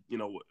probably, you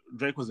know,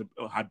 Drake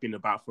had been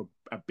about for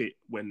a bit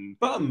when.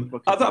 But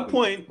at that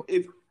point,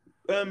 if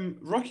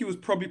Rocky was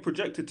probably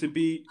projected to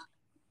be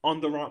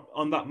on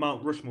that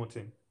Mount Rushmore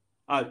thing.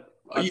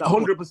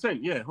 100%,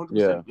 yeah,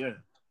 100%,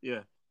 yeah.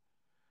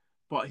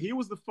 But he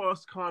was the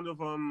first kind of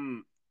boy,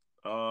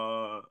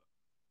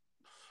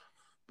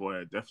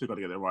 I definitely got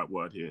to get the right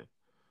word here.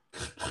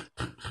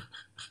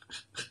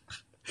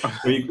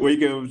 Where you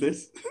going with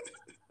this?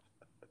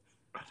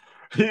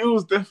 He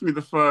was definitely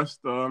the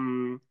first.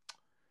 Never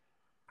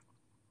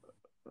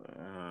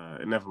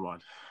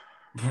mind.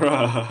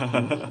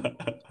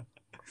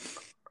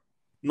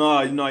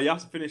 No, you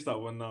have to finish that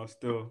one now.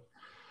 Still,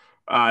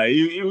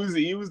 he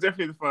was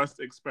definitely the first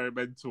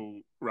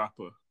experimental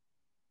rapper.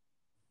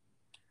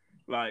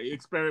 Like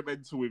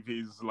experimental with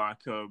his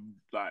like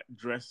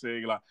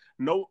dressing. Like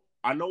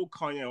I know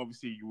Kanye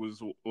obviously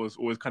was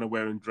always kind of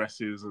wearing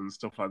dresses and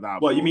stuff like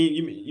that. What you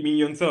mean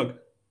Young Thug?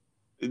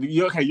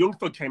 Okay, Young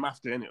Thug came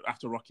after, innit?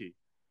 After Rocky.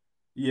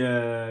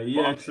 Yeah,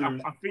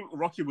 true. I think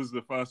Rocky was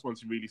the first one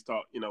to really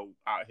start,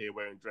 out here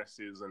wearing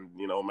dresses and,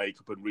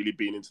 makeup and really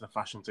being into the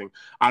fashion thing.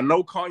 I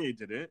know Kanye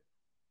did it.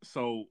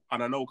 So,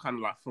 and I know kind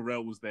of like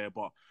Pharrell was there,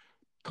 but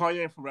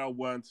Kanye and Pharrell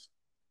weren't,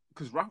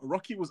 because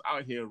Rocky was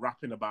out here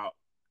rapping about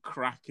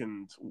crack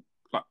and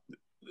like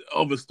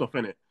other stuff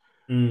in it.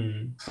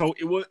 So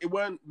it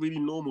weren't really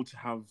normal to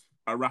have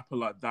a rapper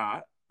like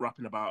that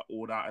rapping about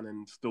all that and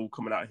then still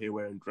coming out here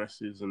wearing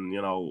dresses and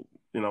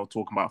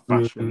talking about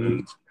fashion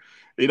and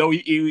he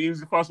was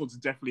the first one to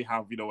definitely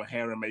have a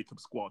hair and makeup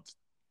squad.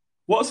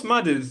 What's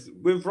mad is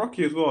with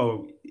Rocky as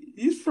well.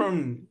 He's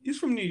from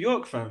New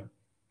York, fam.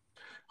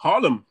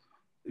 Harlem,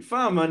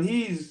 fam, and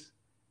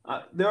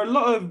there are a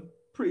lot of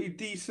pretty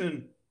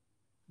decent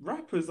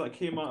rappers that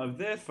came out of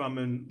there, fam,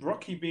 and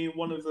Rocky being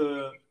one of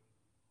the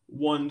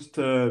ones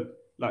to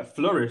like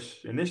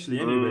flourish initially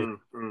anyway.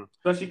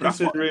 Especially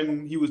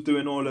considering he was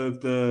doing all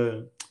of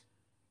the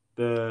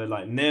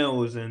like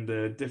nails and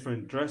the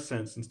different dress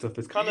sense and stuff.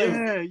 It's kind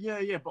of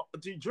yeah. But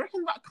do you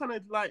reckon that kind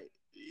of like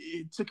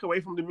it took away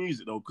from the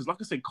music though? Because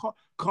like I said,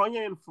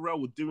 Kanye and Pharrell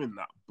were doing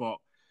that, but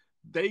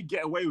they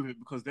get away with it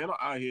because they're not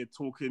out here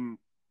talking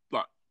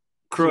like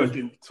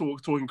crud,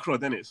 talking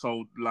crud, innit?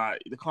 So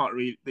like they can't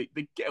really they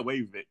get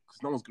away with it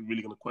because no one's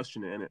really gonna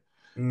question it, innit?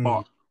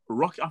 But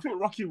I think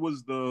Rocky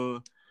was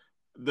the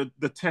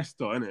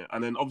tester, innit?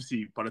 And then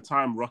obviously by the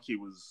time Rocky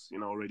was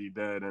already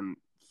there, then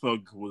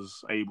Thug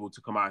was able to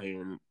come out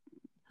here and.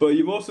 But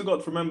you've also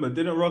got to remember,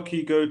 didn't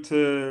Rocky go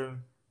to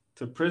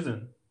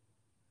prison?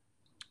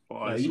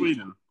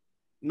 Sweden.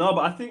 No,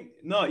 but I think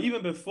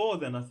even before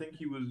then, I think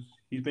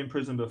he's been in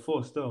prison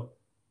before still.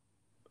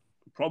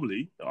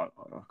 Probably. I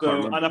can't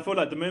remember. And I feel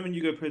like the moment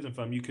you go to prison,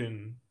 fam, you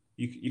can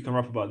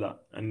rap about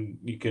that and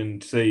you can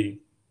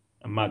say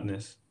a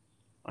madness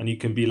and you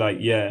can be like,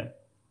 yeah,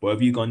 but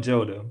have you gone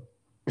jail though?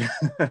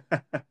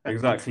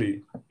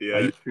 Exactly. Yeah,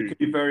 like, you can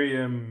be very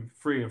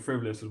free and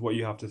frivolous is what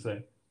you have to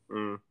say.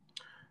 All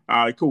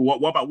right, cool.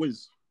 What about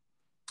Wiz?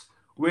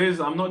 Wiz,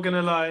 I'm not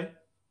gonna lie.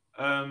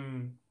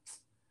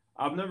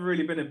 I've never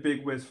really been a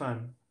big Wiz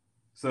fan.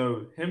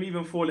 So him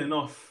even falling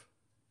off,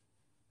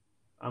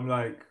 I'm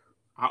like...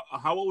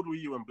 How old were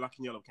you when Black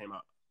and Yellow came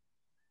out?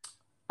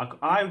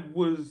 I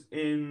was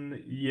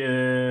in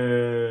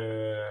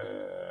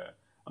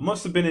I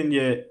must have been in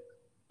year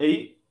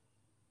 8.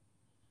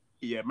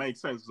 Yeah, it makes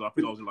sense. I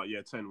think I was in like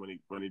year 10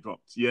 when he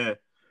dropped. Yeah.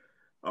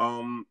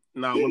 Now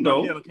when Black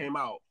and Yellow came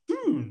out,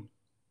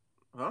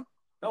 huh?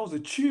 That was a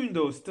tune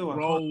though. Still,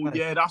 bro.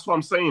 Yeah, that's what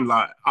I'm saying.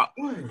 Like, I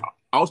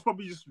was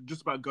probably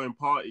just about going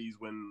parties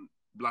when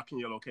Black and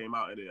Yellow came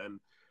out in it,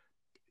 and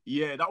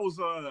yeah, that was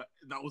the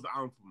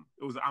anthem.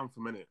 It was the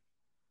anthem, innit?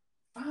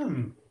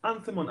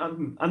 Anthem on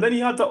anthem, and then he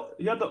had the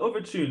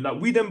other tune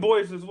like We Them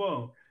Boys as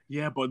well.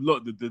 Yeah, but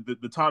look,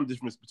 the time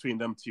difference between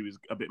them two is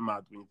a bit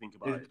mad when you think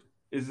about it.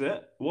 Is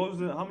it? What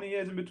was it? How many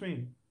years in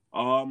between?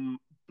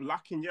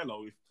 Black and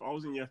Yellow. If I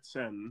was in year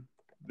 10,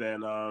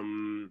 then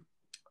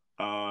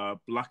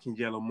Black and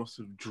Yellow must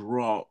have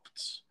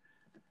dropped.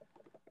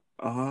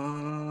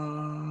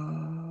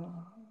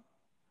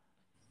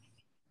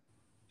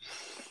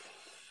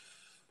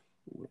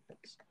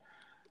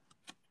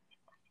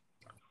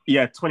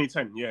 Yeah,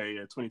 2010.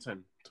 Yeah,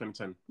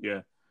 2010.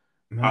 Yeah.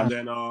 Man. And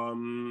then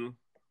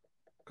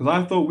because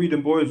I thought We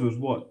Them Boys was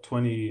what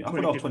 20. I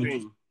thought that was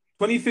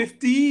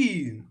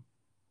 2015.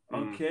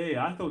 Okay,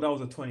 I thought that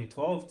was a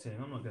 2012 thing.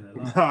 I'm not gonna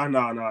lie.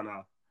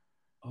 No.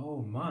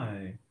 Oh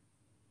my.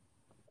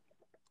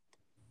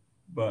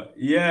 But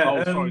yeah.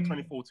 Oh, sorry,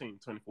 2014.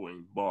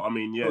 But I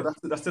mean, yeah. Oh,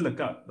 that's still a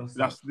gap.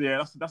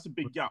 That's a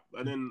big gap.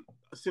 And then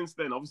since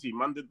then, obviously,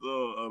 man did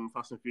the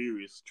Fast and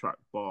Furious track,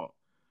 but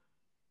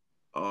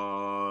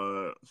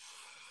I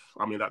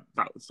mean that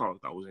song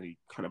that was any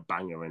kind of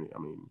banger, any. I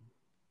mean.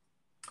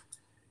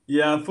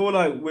 Yeah, I feel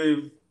like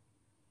with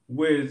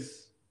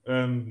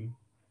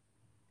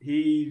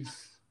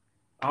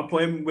I'll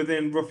put him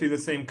within roughly the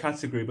same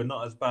category, but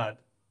not as bad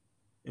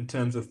in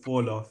terms of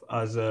fall off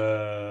as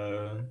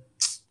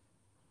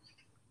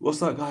what's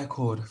that guy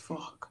called?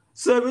 Fuck.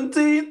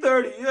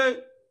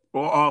 1738.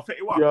 Or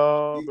Fetty Wap.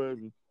 Yeah,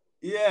 baby.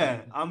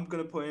 Yeah, I'm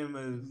gonna put him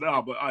as.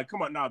 No, but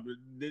come on now.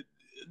 The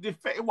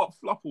Fetty Wap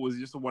flopper was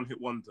just a one-hit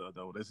wonder,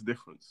 though. There's a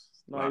difference.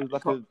 No, he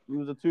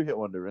was a 2-hit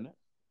wonder, innit?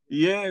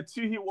 Yeah,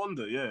 2-hit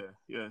wonder.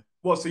 Yeah.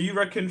 What? So you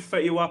reckon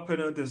Fetty Wap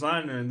and a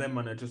Designer and them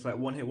man are just like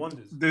one-hit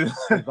wonders?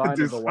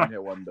 Designer's a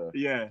one-hit wonder.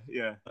 Yeah.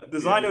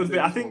 Designer was.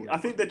 I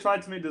think they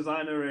tried to make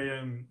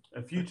Designer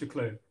a Future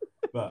clone,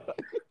 but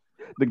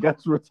the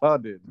guy's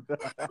retarded.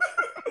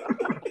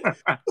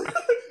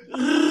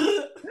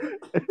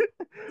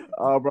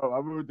 Oh, bro, I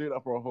remember doing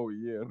that for a whole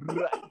year.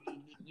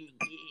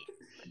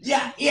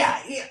 Yeah.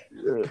 Hey.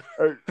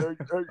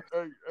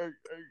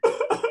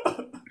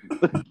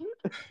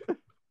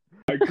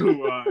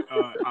 Cool.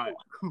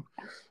 Cool.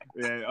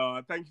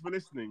 Yeah. Thank you for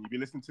listening. You've been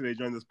listening to the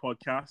Agendas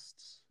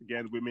podcast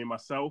again with me,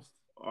 myself,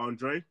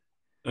 Andre.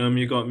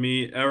 You got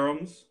me,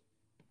 Aarons,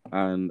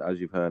 and as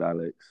you've heard,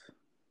 Alex.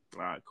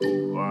 All right.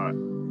 Cool. All right.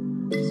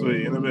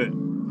 Sweet. In a bit.